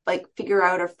to like figure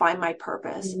out or find my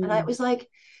purpose. And I was like,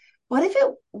 what if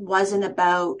it wasn't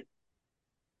about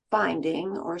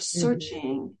finding or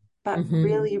searching, but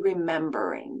really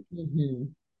remembering,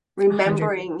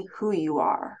 remembering who you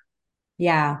are?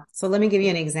 Yeah. So let me give you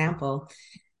an example.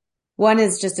 One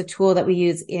is just a tool that we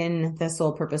use in the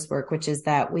soul purpose work, which is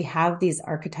that we have these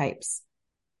archetypes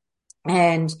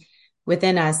and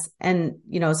within us. And,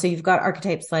 so you've got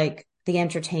archetypes like the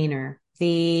entertainer,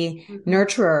 the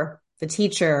nurturer, the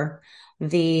teacher,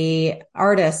 the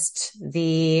artist,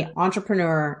 the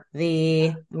entrepreneur,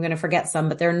 I'm going to forget some,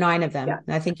 but there are 9 of them. Yeah.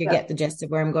 I think you Yeah. get the gist of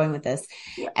where I'm going with this.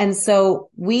 Yeah. And so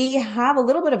we have a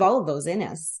little bit of all of those in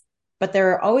us, but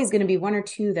there are always going to be 1 or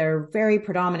 2 that are very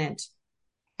predominant.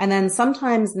 And then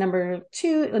sometimes number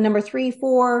 2, number 3,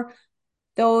 4,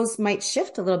 those might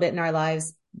shift a little bit in our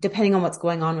lives depending on what's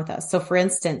going on with us. So for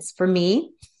instance, for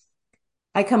me,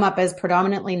 I come up as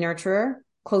predominantly nurturer,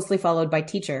 closely followed by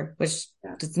teacher, which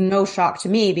is no shock to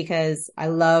me because I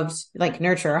loved like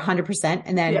nurture 100%.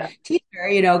 And then teacher,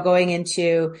 going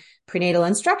into prenatal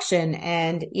instruction.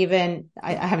 And even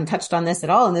I haven't touched on this at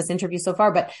all in this interview so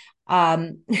far, but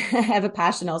I have a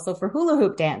passion also for hula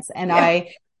hoop dance. And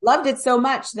I loved it so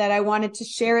much that I wanted to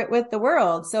share it with the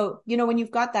world. So, when you've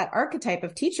got that archetype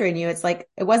of teacher in you, it's like,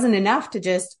 it wasn't enough to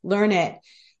just learn it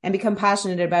and become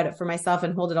passionate about it for myself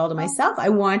and hold it all to myself. I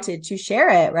wanted to share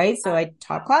it, right? So I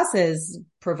taught classes,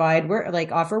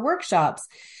 offer workshops.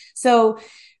 So,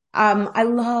 I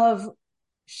love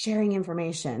sharing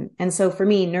information. And so for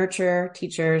me, nurture,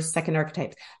 teachers, second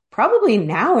archetypes, probably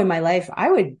now in my life,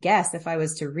 I would guess if I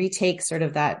was to retake sort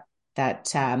of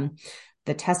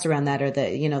the test around that, or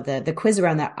the quiz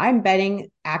around that, I'm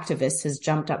betting activist has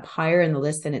jumped up higher in the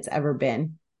list than it's ever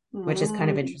been, which is kind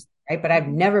of interesting, right? But I've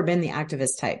never been the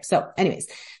activist type. So anyways,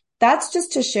 that's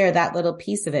just to share that little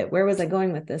piece of it. Where was I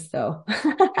going with this though?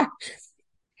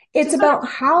 It's just about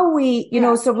how we,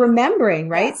 so remembering,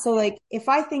 right? So like, if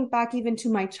I think back even to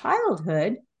my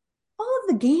childhood, all of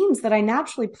the games that I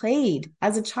naturally played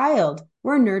as a child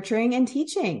were nurturing and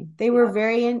teaching. They were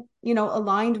very,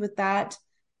 aligned with that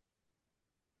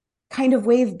kind of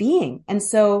way of being. And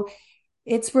so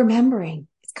it's remembering,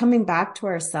 it's coming back to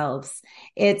ourselves.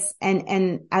 It's,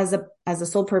 and as a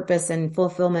soul purpose and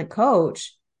fulfillment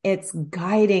coach, it's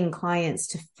guiding clients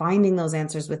to finding those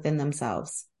answers within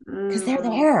themselves because they're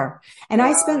there. And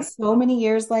I spent so many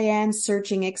years, Leanne,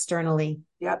 searching externally.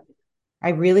 Yep. I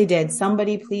really did.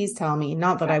 Somebody please tell me,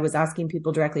 not that I was asking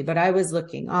people directly, but I was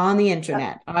looking on the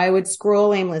internet. I would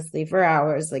scroll aimlessly for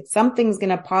hours. Like something's going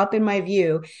to pop in my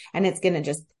view and it's going to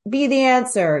just be the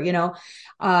answer,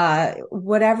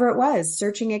 whatever it was,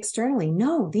 searching externally.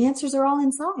 No, the answers are all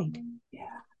inside. Yeah.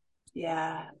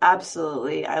 Yeah,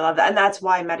 absolutely. I love that. And that's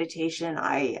why meditation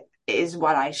is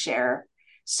what I share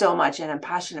so much. And I'm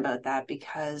passionate about that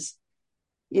because,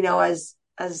 as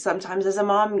sometimes as a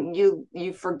mom,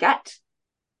 you forget.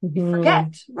 You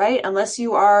forget, right? Unless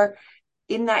you are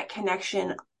in that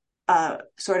connection,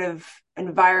 sort of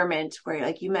environment where,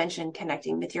 like you mentioned,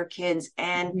 connecting with your kids.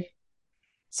 And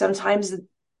sometimes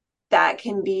that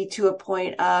can be to a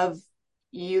point of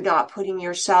you not putting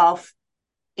yourself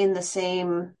on the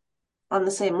same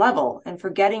level and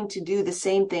forgetting to do the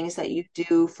same things that you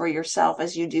do for yourself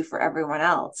as you do for everyone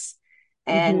else.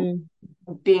 And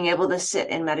being able to sit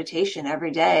in meditation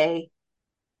every day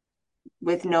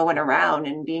with no one around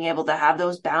and being able to have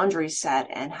those boundaries set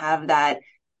and have that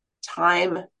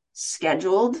time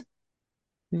scheduled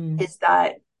is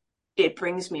that it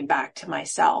brings me back to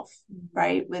myself,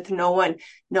 right? With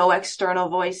no external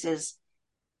voices,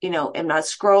 I'm not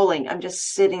scrolling. I'm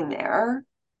just sitting there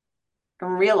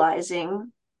and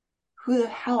realizing who the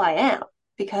hell I am,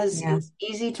 because it's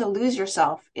easy to lose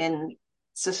yourself in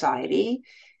society,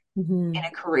 in a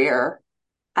career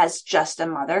as just a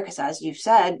mother. Because as you've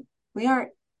said, we aren't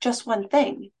just one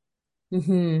thing.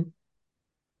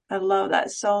 I love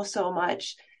that so, so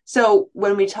much. So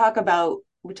when we talk about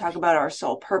our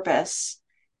soul purpose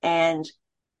and,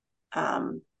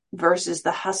 versus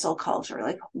the hustle culture,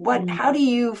 like how do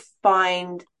you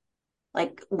find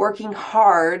like working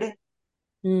hard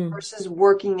versus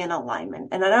working in alignment?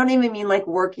 And I don't even mean like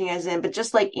working as in, but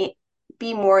just like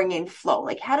be more in flow.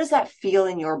 Like, how does that feel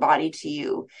in your body to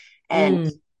you? And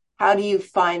how do you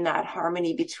find that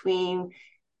harmony between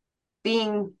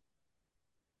being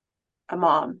a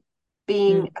mom,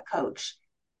 being a coach,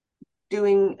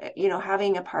 doing,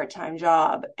 having a part-time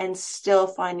job, and still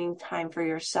finding time for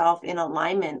yourself in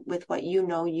alignment with what you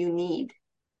need?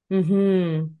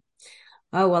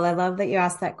 Oh, well, I love that you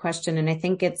asked that question. And I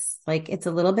think it's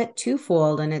a little bit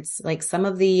twofold. And it's like some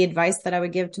of the advice that I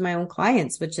would give to my own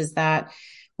clients, which is that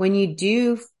when you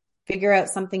do figure out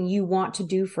something you want to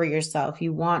do for yourself,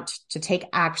 you want to take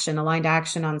action, aligned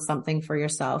action on something for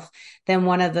yourself, then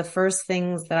one of the first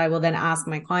things that I will then ask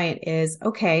my client is,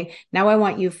 okay, now I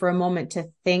want you for a moment to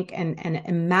think and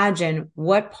imagine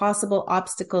what possible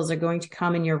obstacles are going to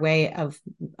come in your way of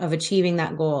achieving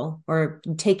that goal or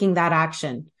taking that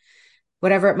action.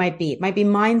 whatever it might be. It might be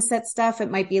mindset stuff.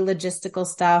 It might be logistical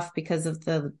stuff because of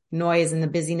the noise and the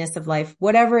busyness of life,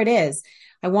 whatever it is.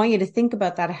 I want you to think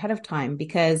about that ahead of time,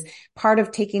 because part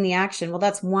of taking the action, well,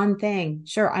 that's one thing.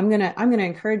 Sure. I'm going to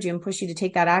encourage you and push you to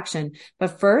take that action.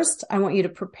 But first, I want you to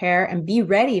prepare and be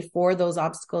ready for those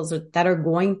obstacles that are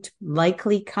going to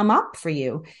likely come up for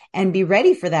you, and be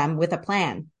ready for them with a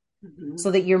plan. Mm-hmm. So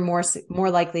that you're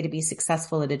more likely to be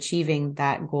successful at achieving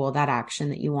that goal, that action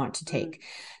that you want to take. Mm-hmm.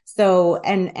 So,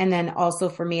 and then also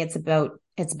for me, it's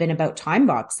been about time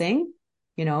boxing,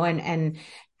 and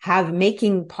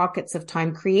making pockets of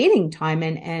time, creating time,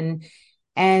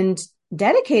 and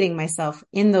dedicating myself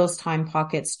in those time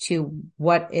pockets to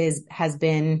what has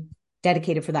been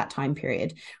dedicated for that time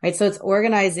period, right? So it's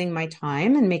organizing my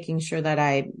time and making sure that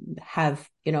I have,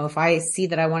 if I see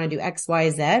that I want to do X, Y,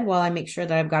 Z, well, I make sure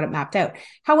that I've got it mapped out.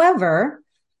 However,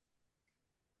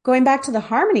 going back to the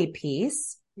harmony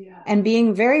piece, and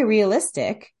being very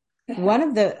realistic, one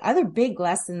of the other big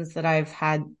lessons that I've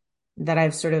had, that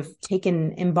I've sort of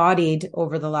embodied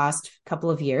over the last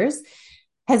couple of years,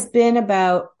 has been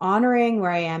about honoring where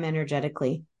I am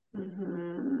energetically.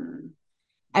 Mm-hmm.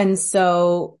 And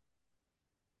so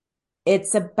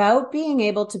it's about being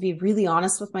able to be really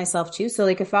honest with myself too. So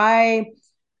like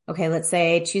let's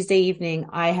say Tuesday evening,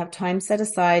 I have time set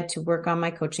aside to work on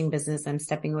my coaching business. I'm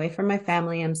stepping away from my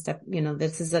family.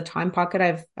 This is a time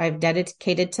pocket I've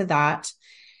dedicated to that.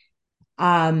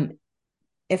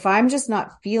 If I'm just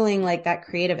not feeling like that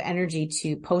creative energy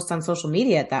to post on social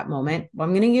media at that moment, well,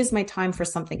 I'm going to use my time for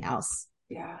something else.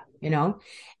 Yeah.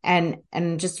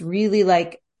 And just really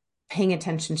like paying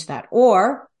attention to that.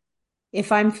 Or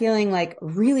if I'm feeling like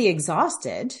really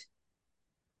exhausted,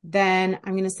 then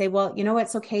I'm going to say, well,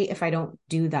 it's okay if I don't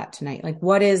do that tonight. Like,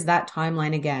 what is that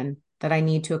timeline again that I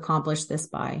need to accomplish this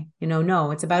by? No,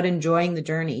 it's about enjoying the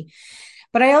journey.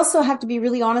 But I also have to be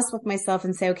really honest with myself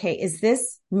and say, okay, is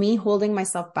this me holding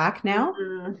myself back now?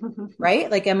 Mm-hmm.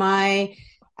 Right? Like, am I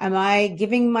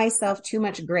giving myself too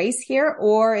much grace here,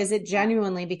 or is it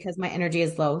genuinely because my energy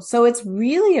is low? So it's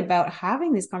really about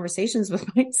having these conversations with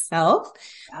myself.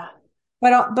 Yeah.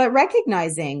 But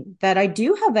recognizing that I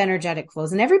do have energetic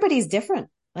flows, and everybody's different.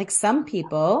 Like, some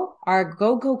people are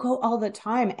go, go, go all the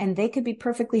time, and they could be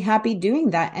perfectly happy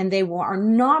doing that. And they are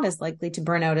not as likely to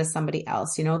burn out as somebody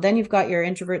else. Then you've got your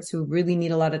introverts who really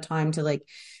need a lot of time to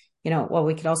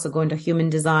we could also go into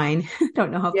human design. I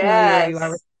don't know how familiar you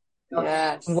are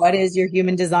with what is your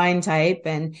human design type.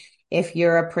 And if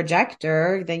you're a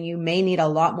projector, then you may need a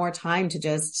lot more time to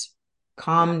just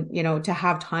calm, to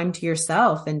have time to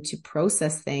yourself and to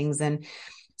process things. And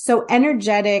so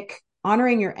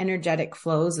honoring your energetic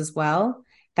flows as well,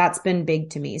 that's been big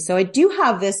to me. So I do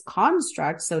have this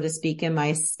construct, so to speak, in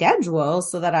my schedule,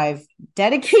 so that I've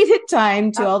dedicated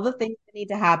time to all the things that need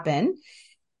to happen.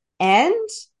 And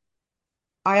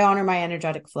I honor my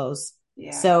energetic flows.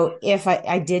 Yeah. So if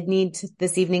I did need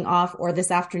this evening off, or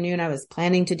this afternoon, I was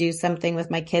planning to do something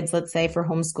with my kids, let's say for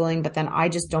homeschooling, but then I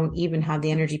just don't even have the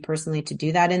energy personally to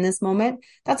do that in this moment,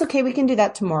 that's okay. We can do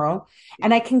that tomorrow.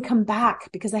 And I can come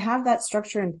back because I have that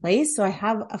structure in place. So I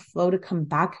have a flow to come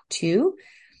back to.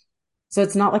 So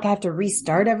it's not like I have to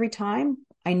restart every time.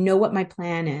 I know what my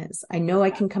plan is. I know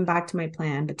I can come back to my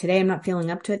plan, but today I'm not feeling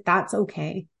up to it. That's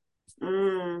okay.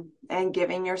 And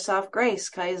giving yourself grace,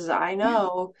 because I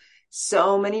know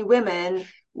so many women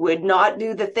would not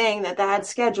do the thing that they had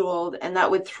scheduled, and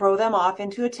that would throw them off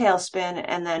into a tailspin,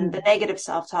 and then the negative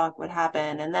self-talk would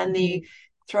happen, and then the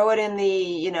throw it in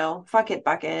the fuck it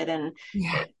bucket. And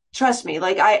trust me,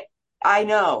 like I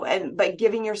know, but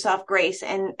giving yourself grace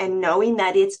and knowing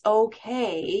that it's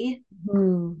okay,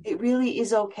 it really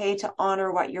is okay to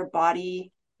honor what your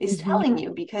body is telling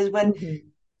you, because when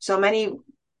so many,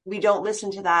 we don't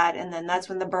listen to that. And then that's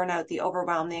when the burnout, the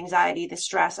overwhelm, the anxiety, the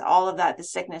stress, all of that, the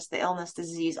sickness, the illness, the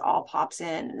disease all pops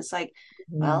in. And it's like,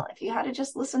 well, if you had to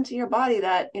just listen to your body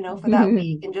that, for that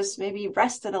week, and just maybe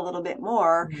rest it a little bit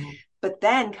more. But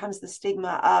then comes the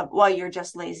stigma of, well, you're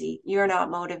just lazy. You're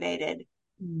not motivated.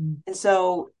 And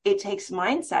so it takes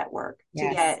mindset work to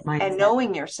get, and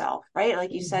knowing yourself, right?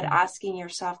 Like you said, asking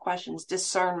yourself questions,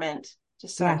 discernment.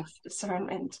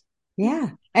 Yeah.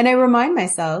 And I remind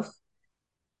myself,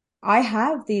 I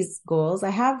have these goals.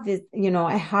 I have this,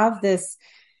 I have this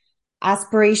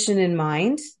aspiration in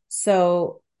mind.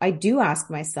 So I do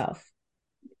ask myself,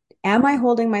 am I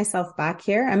holding myself back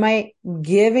here? Am I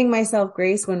giving myself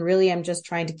grace when really I'm just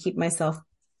trying to keep myself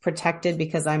protected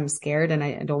because I'm scared and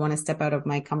I don't want to step out of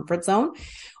my comfort zone?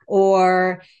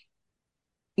 Or,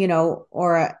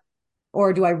 or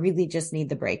do I really just need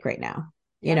the break right now?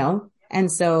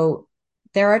 And so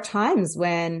there are times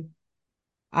when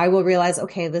I will realize,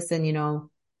 okay, listen,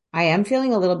 I am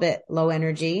feeling a little bit low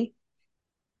energy,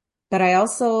 but I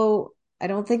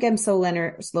don't think I'm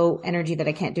so slow energy that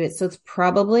I can't do it. So it's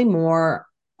probably more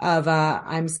of a,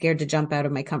 I'm scared to jump out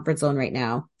of my comfort zone right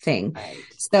now thing. Right.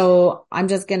 So I'm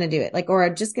just going to do it. Like, or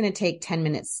I'm just going to take 10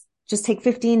 minutes, just take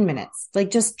 15 minutes,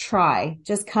 like just try,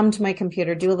 just come to my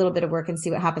computer, do a little bit of work and see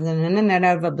what happens. And then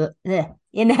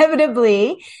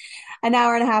inevitably an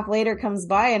hour and a half later comes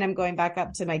by and I'm going back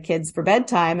up to my kids for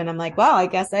bedtime. And I'm like, well, I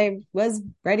guess I was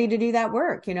ready to do that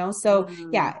work, you know? So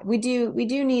Mm, yeah, we do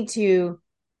need to,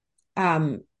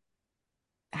 um,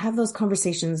 have those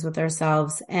conversations with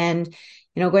ourselves. And,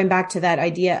 going back to that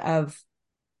idea of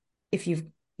if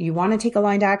you want to take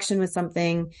aligned action with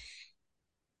something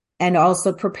and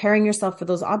also preparing yourself for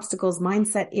those obstacles,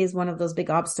 mindset is one of those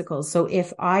big obstacles. So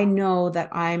if I know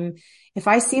that if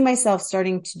I see myself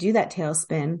starting to do that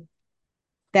tailspin,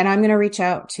 then I'm going to reach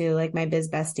out to like my biz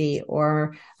bestie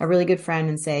or a really good friend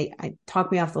and say,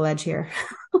 talk me off the ledge here.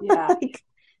 yeah. Like,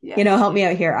 Yes. help me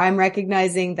out here. I'm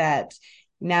recognizing that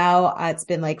now it's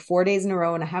been like 4 days in a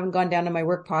row and I haven't gone down to my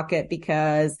work pocket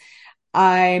because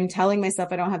I'm telling myself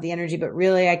I don't have the energy, but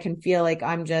really I can feel like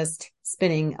I'm just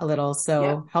spinning a little. Yep.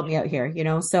 So help me out here,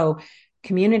 So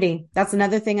community, that's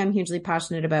another thing I'm hugely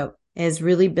passionate about is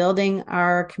really building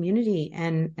our community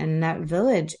and that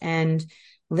village and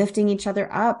lifting each other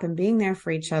up and being there for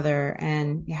each other.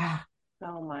 And yeah.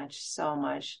 So much, so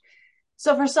much.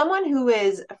 So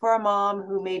for a mom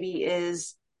who maybe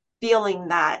is feeling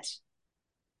that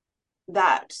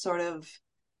sort of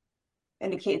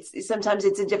indicates, sometimes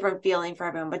it's a different feeling for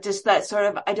everyone, but just that sort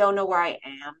of, I don't know where I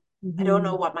am. I don't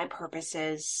know Mm-hmm. what my purpose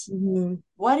is. Mm-hmm.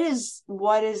 What is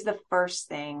the first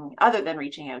thing other than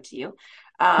reaching out to you?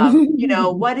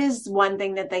 What is one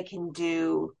thing that they can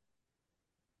do?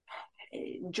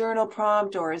 Journal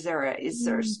prompt, or is there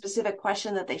a specific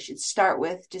question that they should start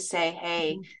with to say,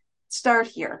 hey, start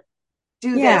here,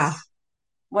 do Yeah. this?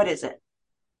 What is it?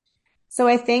 So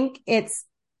I think it's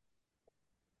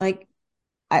like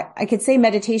I could say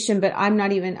meditation, but I'm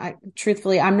not even,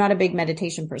 truthfully, I'm not a big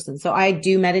meditation person. So I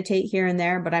do meditate here and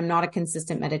there, but I'm not a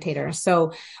consistent meditator.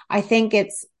 So I think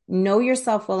it's know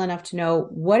yourself well enough to know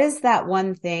what is that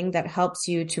one thing that helps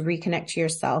you to reconnect to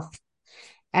yourself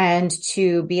and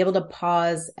to be able to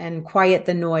pause and quiet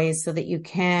the noise so that you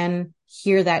can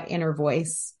hear that inner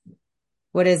voice.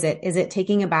 What is it? Is it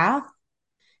taking a bath?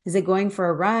 Is it going for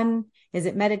a run? Is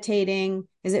it meditating?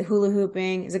 Is it hula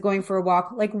hooping? Is it going for a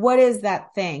walk? Like, what is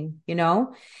that thing,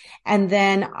 And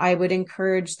then I would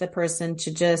encourage the person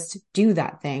to just do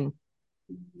that thing.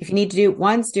 If you need to do it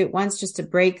once just to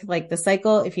break like the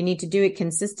cycle. If you need to do it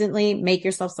consistently, make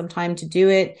yourself some time to do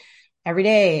it every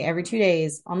day, every 2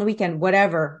 days, on the weekend,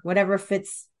 whatever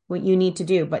fits what you need to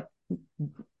do. But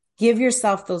give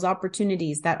yourself those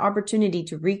opportunities, that opportunity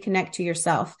to reconnect to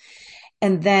yourself.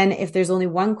 And then if there's only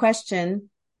one question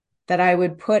that I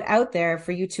would put out there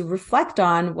for you to reflect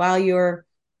on while you're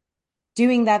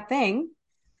doing that thing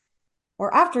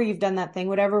or after you've done that thing,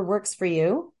 whatever works for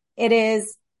you, it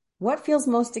is what feels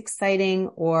most exciting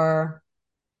or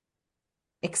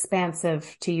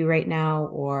expansive to you right now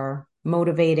or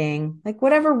motivating, like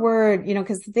whatever word,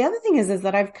 because the other thing is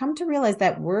that I've come to realize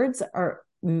that words are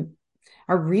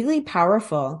really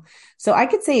powerful. So I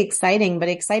could say exciting, but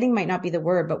exciting might not be the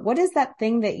word. But what is that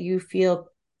thing that you feel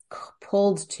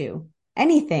pulled to?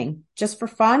 Anything, just for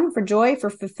fun, for joy, for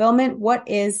fulfillment. What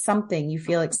is something you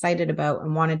feel excited about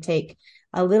and want to take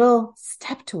a little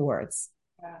step towards?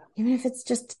 Yeah. Even if it's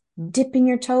just dipping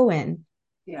your toe in.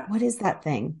 Yeah. What is that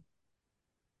thing?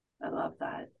 I love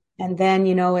that. And then,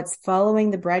 it's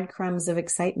following the breadcrumbs of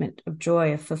excitement, of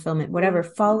joy, of fulfillment, whatever.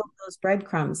 Mm-hmm. Follow those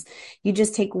breadcrumbs. You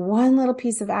just take one little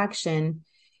piece of action.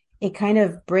 It kind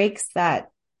of breaks that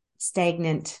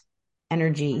stagnant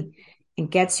energy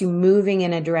and gets you moving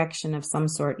in a direction of some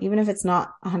sort, even if it's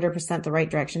not 100% the right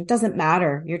direction. It doesn't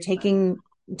matter. You're taking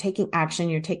action.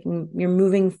 You're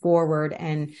moving forward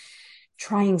and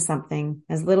trying something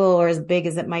as little or as big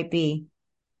as it might be.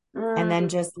 And then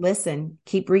Mm, just listen,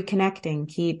 keep reconnecting,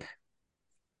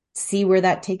 see where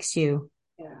that takes you.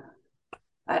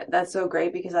 yeah. That's so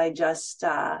great because I just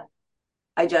had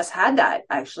that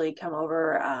actually come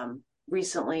over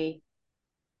recently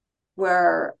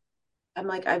where I'm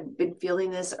like, I've been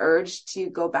feeling this urge to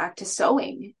go back to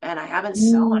sewing and I haven't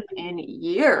sewn in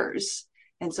years.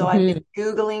 And so I've been Mm-hmm.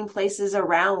 Googling places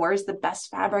around where's the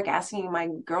best fabric, asking my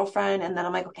girlfriend. And then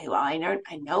I'm like, okay, well, I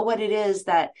know what it is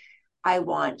that I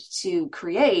want to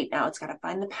create. Now it's got to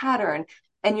find the pattern.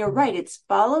 And you're right, it's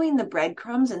following the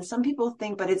breadcrumbs. And some people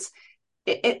think, but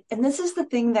and this is the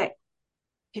thing that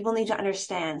people need to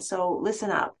understand. So listen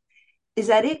up, is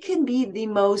that it can be the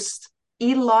most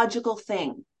illogical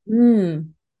thing Mm.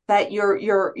 that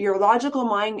your logical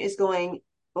mind is going,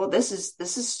 well, this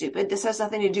is stupid. This has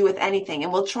nothing to do with anything.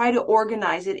 And we'll try to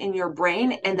organize it in your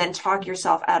brain and then talk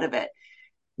yourself out of it.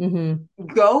 Mm-hmm.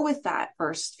 Go with that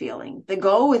first feeling, the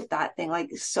go with that thing. Like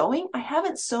sewing, I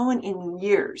haven't sewn in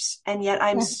years, and yet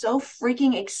I'm Yeah. so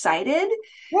freaking excited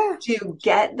Yeah. to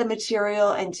get the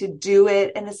material and to do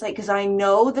it. And it's like, because I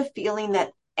know the feeling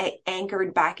that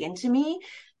anchored back into me.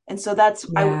 And so that's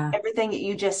Yeah. everything that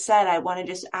you just said. I want to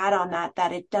just add on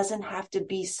that it doesn't have to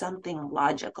be something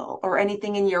logical or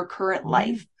anything in your current Yeah.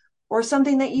 life or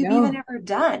something that you've even No. ever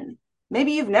done.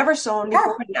 Maybe you've never sewn before,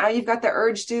 Yeah. but now you've got the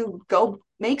urge to go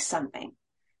make something,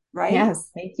 right? Yes.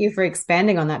 Thank you for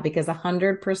expanding on that because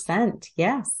 100%.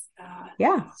 Yes.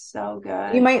 Yeah. So You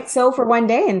good. might sew for one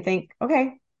day and think,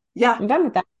 okay, Yeah. I'm done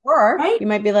with that. Or Right. you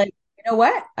might be like, you know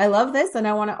what? I love this and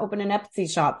I want to open an Etsy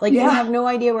shop. Like you Yeah. have no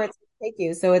idea where it's going to take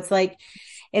you. So it's like,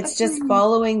 it's just Agreed.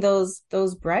 following those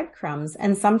breadcrumbs.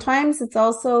 And sometimes it's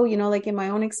also, like in my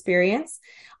own experience,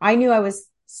 I knew I was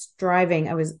striving.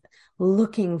 I was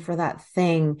looking for that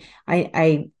thing.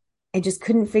 I just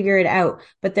couldn't figure it out.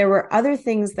 But there were other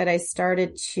things that I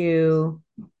started to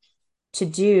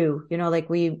do, like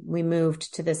we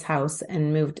moved to this house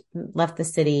and left the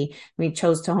city. We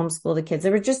chose to homeschool the kids.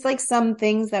 There were just like some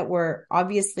things that were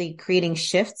obviously creating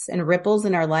shifts and ripples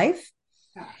in our life.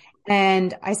 Yeah.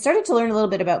 And I started to learn a little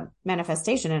bit about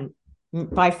manifestation, and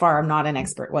by far I'm not an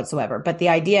expert whatsoever, but the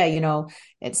idea,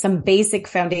 it's some basic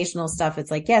foundational stuff. It's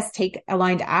like, yes, take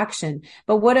aligned action,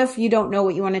 but what if you don't know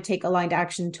what you want to take aligned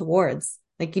action towards?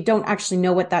 Like you don't actually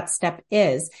know what that step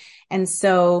is. And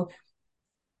so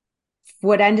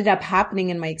what ended up happening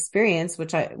in my experience,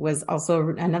 which was also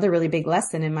another really big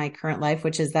lesson in my current life,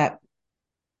 which is that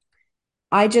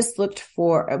we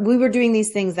were doing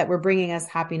these things that were bringing us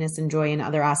happiness and joy in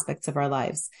other aspects of our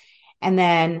lives. And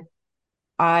then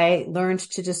I learned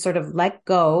to just sort of let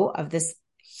go of this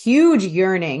huge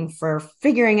yearning for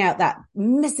figuring out that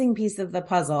missing piece of the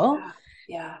puzzle. Yeah.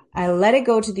 Yeah. I let it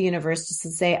go to the universe just to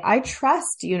say, I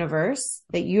trust, universe,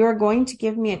 that you are going to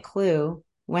give me a clue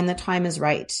when the time is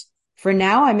right. For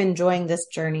now, I'm enjoying this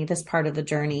journey, this part of the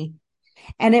journey.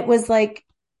 And it was like,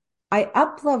 I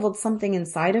up leveled something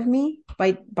inside of me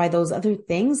by those other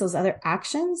things, those other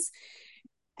actions.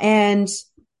 And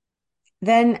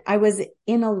then I was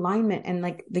in alignment and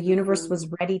like the universe Mhm. was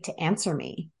ready to answer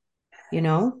me, you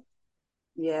know?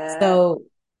 Yeah. So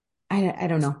I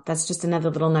don't know. That's just another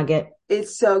little nugget.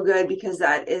 It's so good because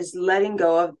that is letting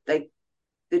go of like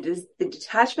the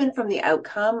detachment from the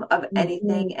outcome of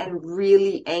anything Mm-hmm. and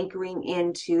really anchoring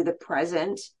into the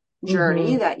present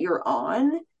journey Mm-hmm. that you're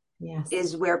on Yes.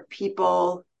 is where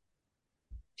people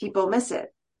miss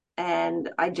it. And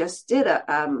I just did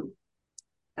a,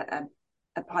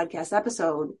 a podcast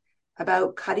episode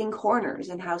about cutting corners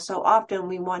and how so often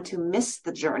we want to miss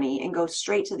the journey and go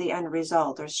straight to the end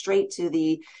result or straight to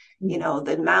the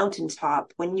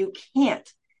mountaintop when you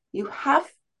can't. You have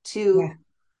to Yeah.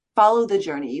 follow the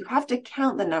journey. You have to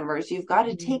count the numbers. You've got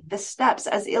to take Mm-hmm. the steps,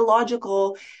 as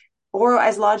illogical or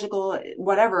as logical,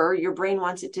 whatever your brain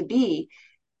wants it to be.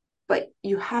 But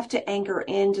you have to anchor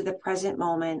into the present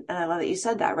moment. And I love that you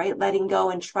said that, right? Letting go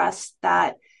and trust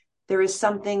that there is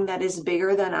something that is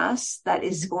bigger than us that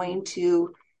is Mm-hmm. going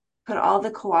to put all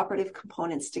the cooperative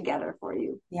components together for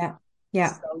you. Yeah.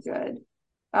 Yeah. So good.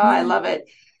 Oh, I Yeah. love it.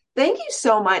 Thank you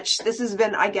so much. This has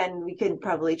been, again, we could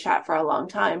probably chat for a long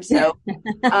time. So,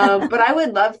 but I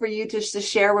would love for you to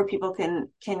share where people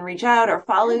can reach out or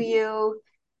follow you,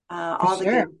 For all the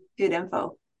sure. good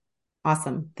info.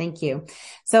 Awesome. Thank you.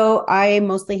 So I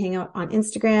mostly hang out on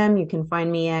Instagram. You can find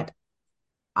me at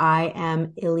I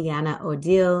am Ileana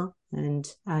Odile, and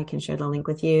I can share the link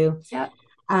with you. Yeah.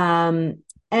 Um,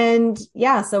 and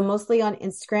yeah, so mostly on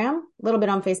Instagram, a little bit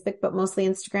on Facebook, but mostly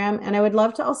Instagram. And I would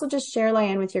love to also just share,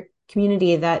 Lyanne, with your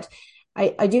community that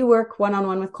I do work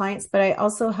one-on-one with clients, but I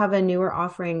also have a newer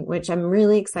offering, which I'm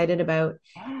really excited about.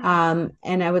 Yeah.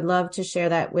 And I would love to share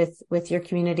that with your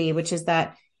community, which is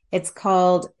that it's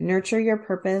called Nurture Your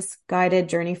Purpose Guided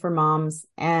Journey for Moms.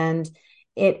 And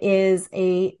it is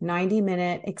a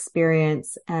 90-minute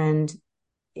experience, and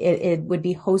it would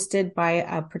be hosted by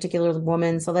a particular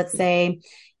woman. So let's say,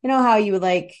 how you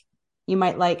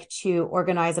might like to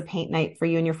organize a paint night for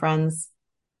you and your friends,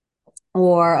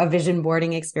 or a vision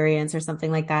boarding experience or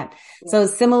something like that. Yeah. So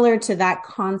similar to that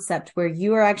concept where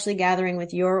you are actually gathering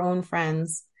with your own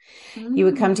friends, you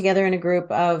would come Mm. together in a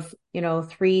group of,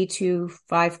 3 to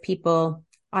 5 people.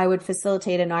 I would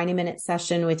facilitate a 90-minute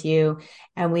session with you,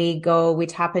 and we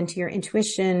tap into your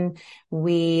intuition.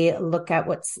 We look at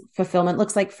what fulfillment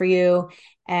looks like for you.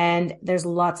 And there's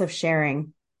lots of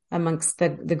sharing. amongst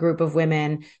the group of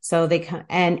women. So they come,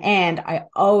 and I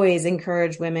always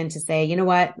encourage women to say, you know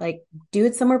what, like do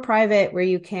it somewhere private where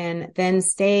you can then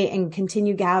stay and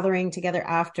continue gathering together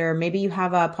after. Maybe you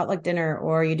have a potluck dinner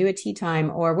or you do a tea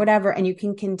time or whatever, and you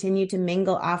can continue to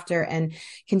mingle after and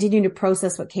continue to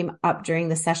process what came up during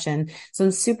the session. So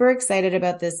I'm super excited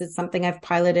about this. It's something I've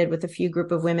piloted with a few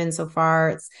group of women so far.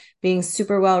 It's being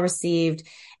super well received.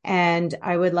 And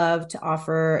I would love to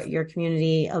offer your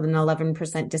community an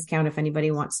 11% discount if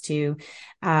anybody wants to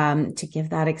give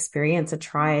that experience a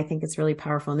try. I think it's really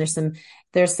powerful. And there's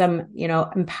some,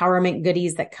 empowerment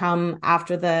goodies that come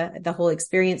after the whole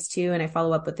experience too. And I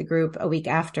follow up with the group a week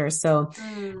after. So,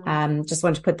 just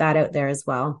want to put that out there as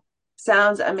well.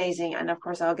 Sounds amazing. And of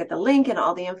course, I'll get the link and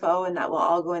all the info, and that will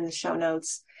all go in the show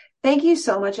notes. Thank you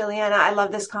so much, Ileana. I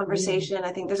love this conversation.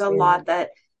 I think there's a lot that,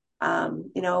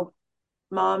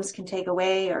 moms can take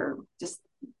away, or just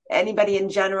anybody in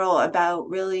general, about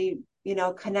really,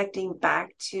 connecting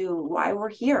back to why we're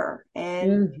here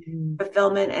and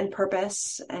fulfillment and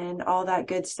purpose and all that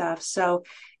good stuff. So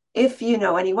if you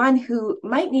know anyone who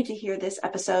might need to hear this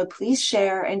episode, please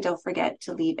share, and don't forget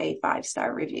to leave a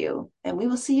 5-star review. And we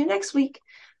will see you next week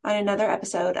on another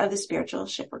episode of the Spiritual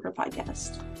Shiftworker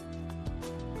Podcast.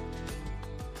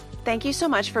 Thank you so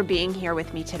much for being here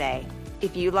with me today.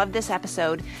 If you loved this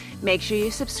episode, make sure you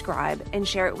subscribe and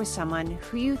share it with someone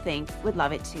who you think would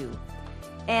love it too.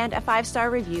 And a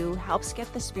 5-star review helps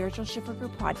get the Spiritual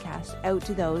Shiftworker Podcast out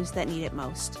to those that need it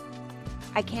most.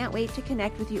 I can't wait to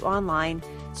connect with you online,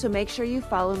 so make sure you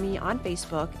follow me on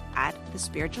Facebook at The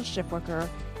Spiritual Shiftworker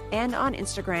and on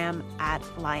Instagram at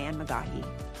Ileana Odile.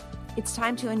 It's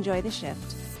time to enjoy the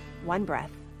shift, one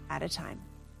breath at a time.